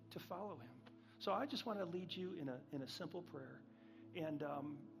commit to follow him. So I just want to lead you in a simple prayer. And,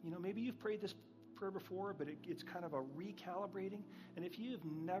 maybe you've prayed this prayer before, but it's kind of a recalibrating. And if you've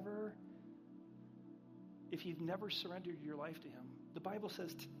never surrendered your life to him, the Bible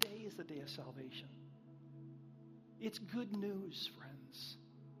says today is the day of salvation. It's good news, friends.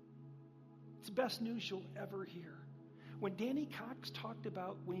 It's the best news you'll ever hear. When Danny Cox talked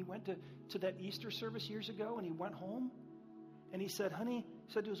about when he went to that Easter service years ago and he went home, and he said, honey,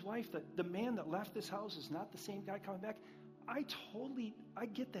 said to his wife, that the man that left this house is not the same guy coming back. I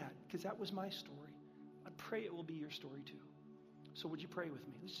get that, because that was my story. I pray it will be your story too. So would you pray with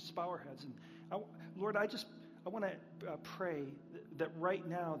me? Let's just bow our heads. And Lord, I want to pray that right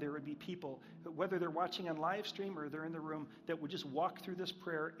now there would be people, whether they're watching on live stream or they're in the room, that would just walk through this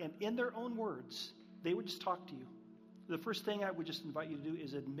prayer, and in their own words, they would just talk to you. The first thing I would just invite you to do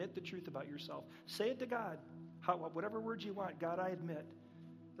is admit the truth about yourself. Say it to God. Whatever words you want, God, I admit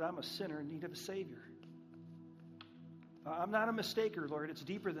that I'm a sinner in need of a Savior. I'm not a mistaker, Lord. It's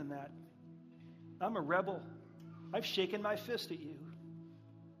deeper than that. I'm a rebel. I've shaken my fist at you.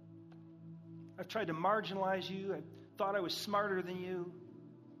 I've tried to marginalize you. I thought I was smarter than you.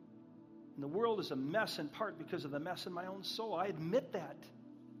 And the world is a mess in part because of the mess in my own soul. I admit that.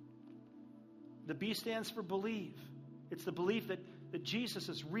 The B stands for believe. It's the belief that Jesus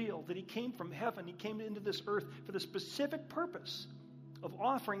is real, that he came from heaven. He came into this earth for the specific purpose of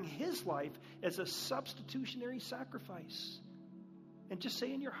offering his life as a substitutionary sacrifice. And just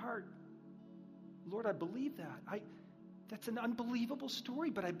say in your heart, Lord, I believe that. That's an unbelievable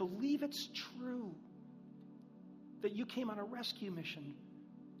story, but I believe it's true. That you came on a rescue mission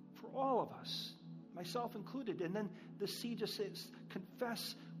for all of us, myself included. And then the C just says,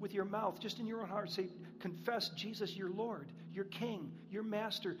 confess with your mouth, just in your own heart, say, confess Jesus, your Lord, your King, your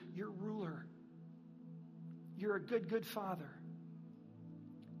Master, your ruler. You're a good, good Father.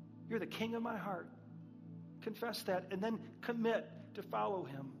 You're the King of my heart. Confess that, and then commit to follow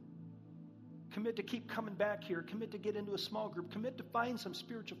him. Commit to keep coming back here. Commit to get into a small group. Commit to find some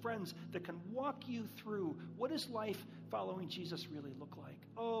spiritual friends that can walk you through what does life following Jesus really look like.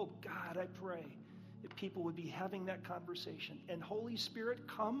 Oh, God, I pray that people would be having that conversation. And Holy Spirit,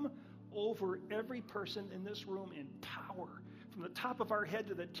 come over every person in this room in power. From the top of our head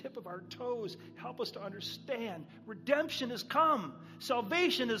to the tip of our toes, help us to understand. Redemption has come.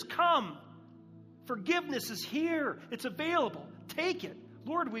 Salvation has come. Forgiveness is here. It's available. Take it.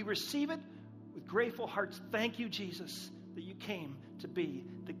 Lord, we receive it with grateful hearts. Thank you, Jesus, that you came to be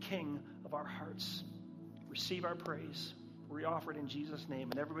the King of our hearts. Receive our praise. We offer it in Jesus' name.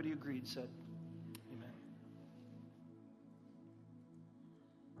 And everybody agreed said, amen.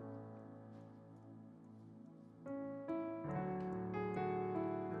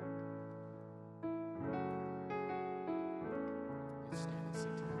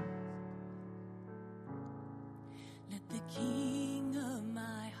 Let the King of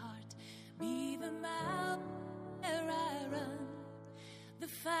my heart be the mouth where I run, the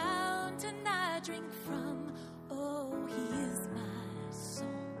fountain I drink from. Oh, he is my soul.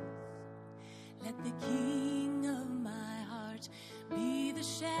 Let the King of my heart be the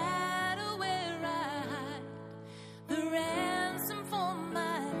shadow where I hide, the ransom for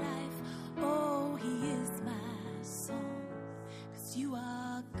my life. Oh, he is my song, 'cause you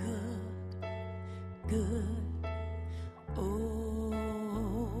are good, good. Oh,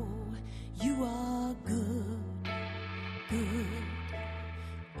 you are good, good.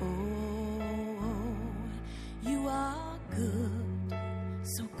 Oh, you are good,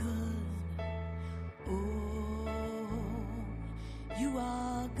 so good. Oh, you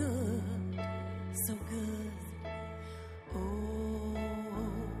are good, so good. Oh,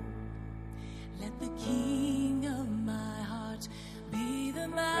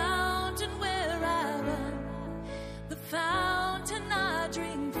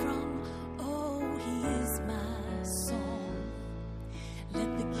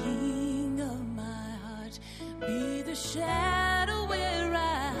 be the shadow where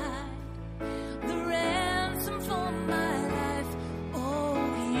I hide, the ransom for my life.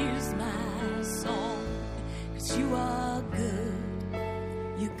 Oh, here's my song, 'cause you are good,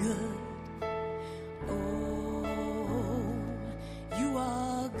 you're good. Oh, you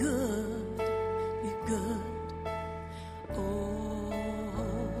are good, you're good. Oh,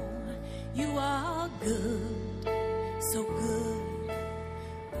 you are good, so good.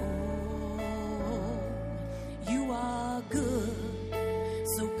 Oh, you are good,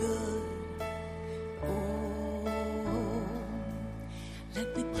 so good. Oh,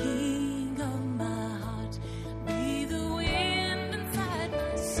 let the King of my heart be the wind inside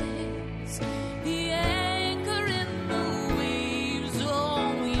my sails, the anchor in the waves.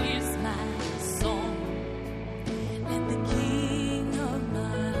 Oh, here's my song. Let the King of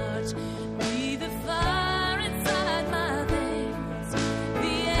my heart be the fire inside my veins,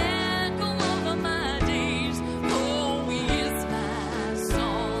 the echo over my days. Oh, here's my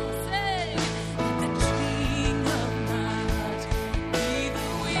song. Say, let the King of my heart be the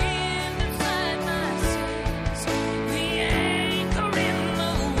wind inside my sails, the anchor in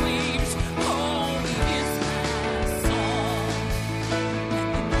the waves. Oh, here's my song. Let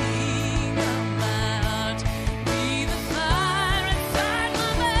the King of my heart be the fire inside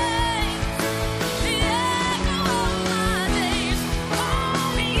my veins, the echo of my days. Oh,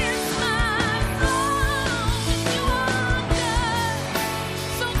 here's my song. You are good,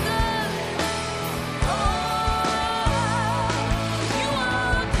 so good. Oh, you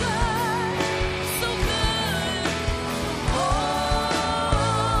are good, so good. Oh,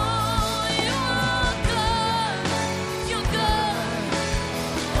 you are good, you're good.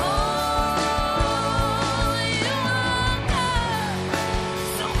 Oh, you are good,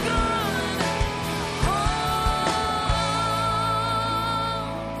 so good.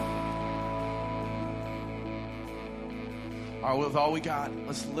 All right, with all we got,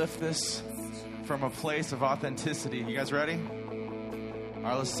 let's lift this from a place of authenticity. You guys ready? All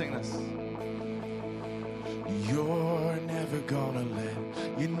right, let's sing this. You're never gonna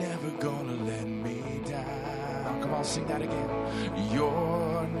let me down. Come on, sing that again.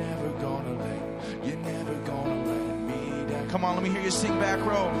 You're never gonna let me down. Come on, let me hear you sing back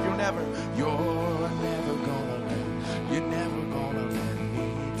row. You're never. You're never gonna let me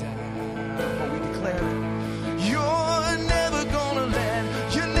down. But we declare it. You're never gonna let me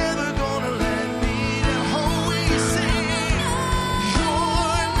down. Oh, we sing.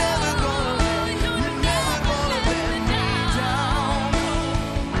 You're never gonna let me down. You're never gonna let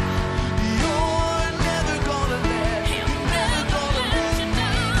me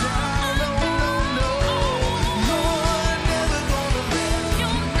down. No, no, no. You're never gonna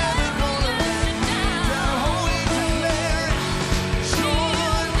let me down. Oh, we declare it.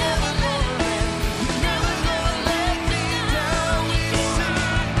 You're never gonna let me down. We sing.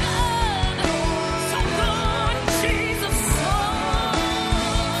 So good, Jesus. Oh,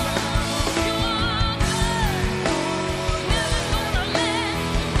 you are good. Never gonna let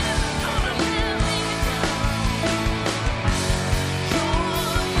me down.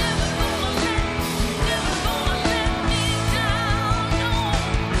 You're never gonna let me down.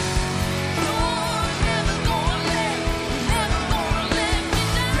 No, you're never gonna let me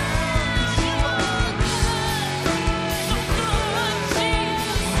down. You are good, so good,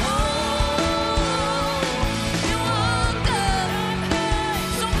 Jesus. Oh, you are good,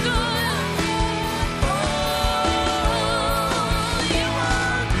 so good. Oh, you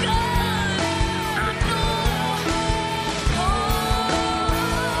are good. I know. Oh,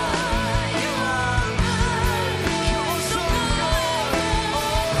 you are good. You're so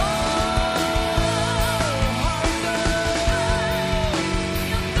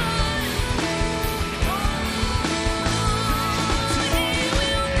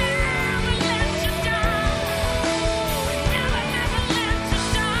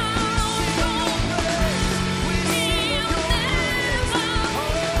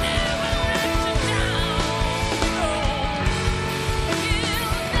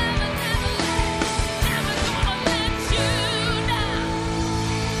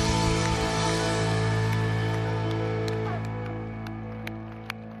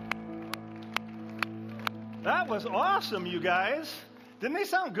That was awesome, you guys. Didn't they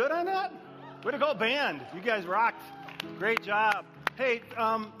sound good on that? Way to go, band. You guys rocked. Great job. Hey,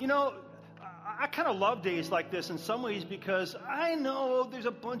 I kind of love days like this in some ways because I know there's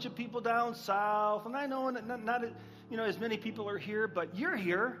a bunch of people down south, and I know not as many people are here, but you're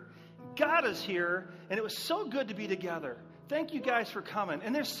here. God is here, and it was so good to be together. Thank you guys for coming.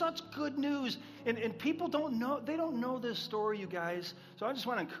 And there's such good news, and people don't know this story, you guys. So I just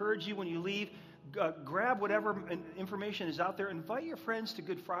want to encourage you when you leave, grab whatever information is out there. Invite your friends to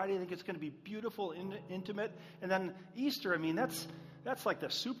Good Friday. I think it's going to be beautiful, intimate. And then Easter, I mean, that's like the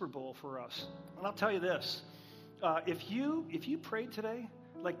Super Bowl for us. And I'll tell you this. If you prayed today,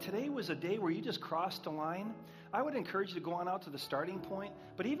 like today was a day where you just crossed the line, I would encourage you to go on out to the starting point.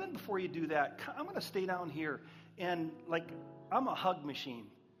 But even before you do that, I'm going to stay down here. And like, I'm a hug machine.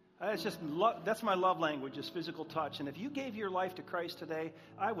 It's just that's my love language, is physical touch. And if you gave your life to Christ today,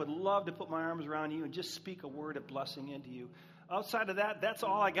 I would love to put my arms around you and just speak a word of blessing into you. Outside of that, that's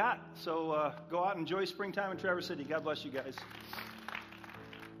all I got. So go out and enjoy springtime in Traverse City. God bless you guys.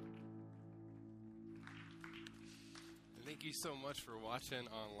 Thank you so much for watching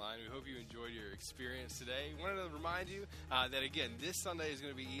online. We hope you enjoyed your experience today. We wanted to remind you that, again, this Sunday is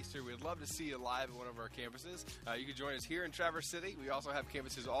going to be Easter. We'd love to see you live at one of our campuses. You can join us here in Traverse City. We also have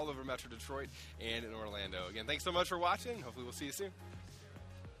campuses all over Metro Detroit and in Orlando. Again, thanks so much for watching. Hopefully we'll see you soon.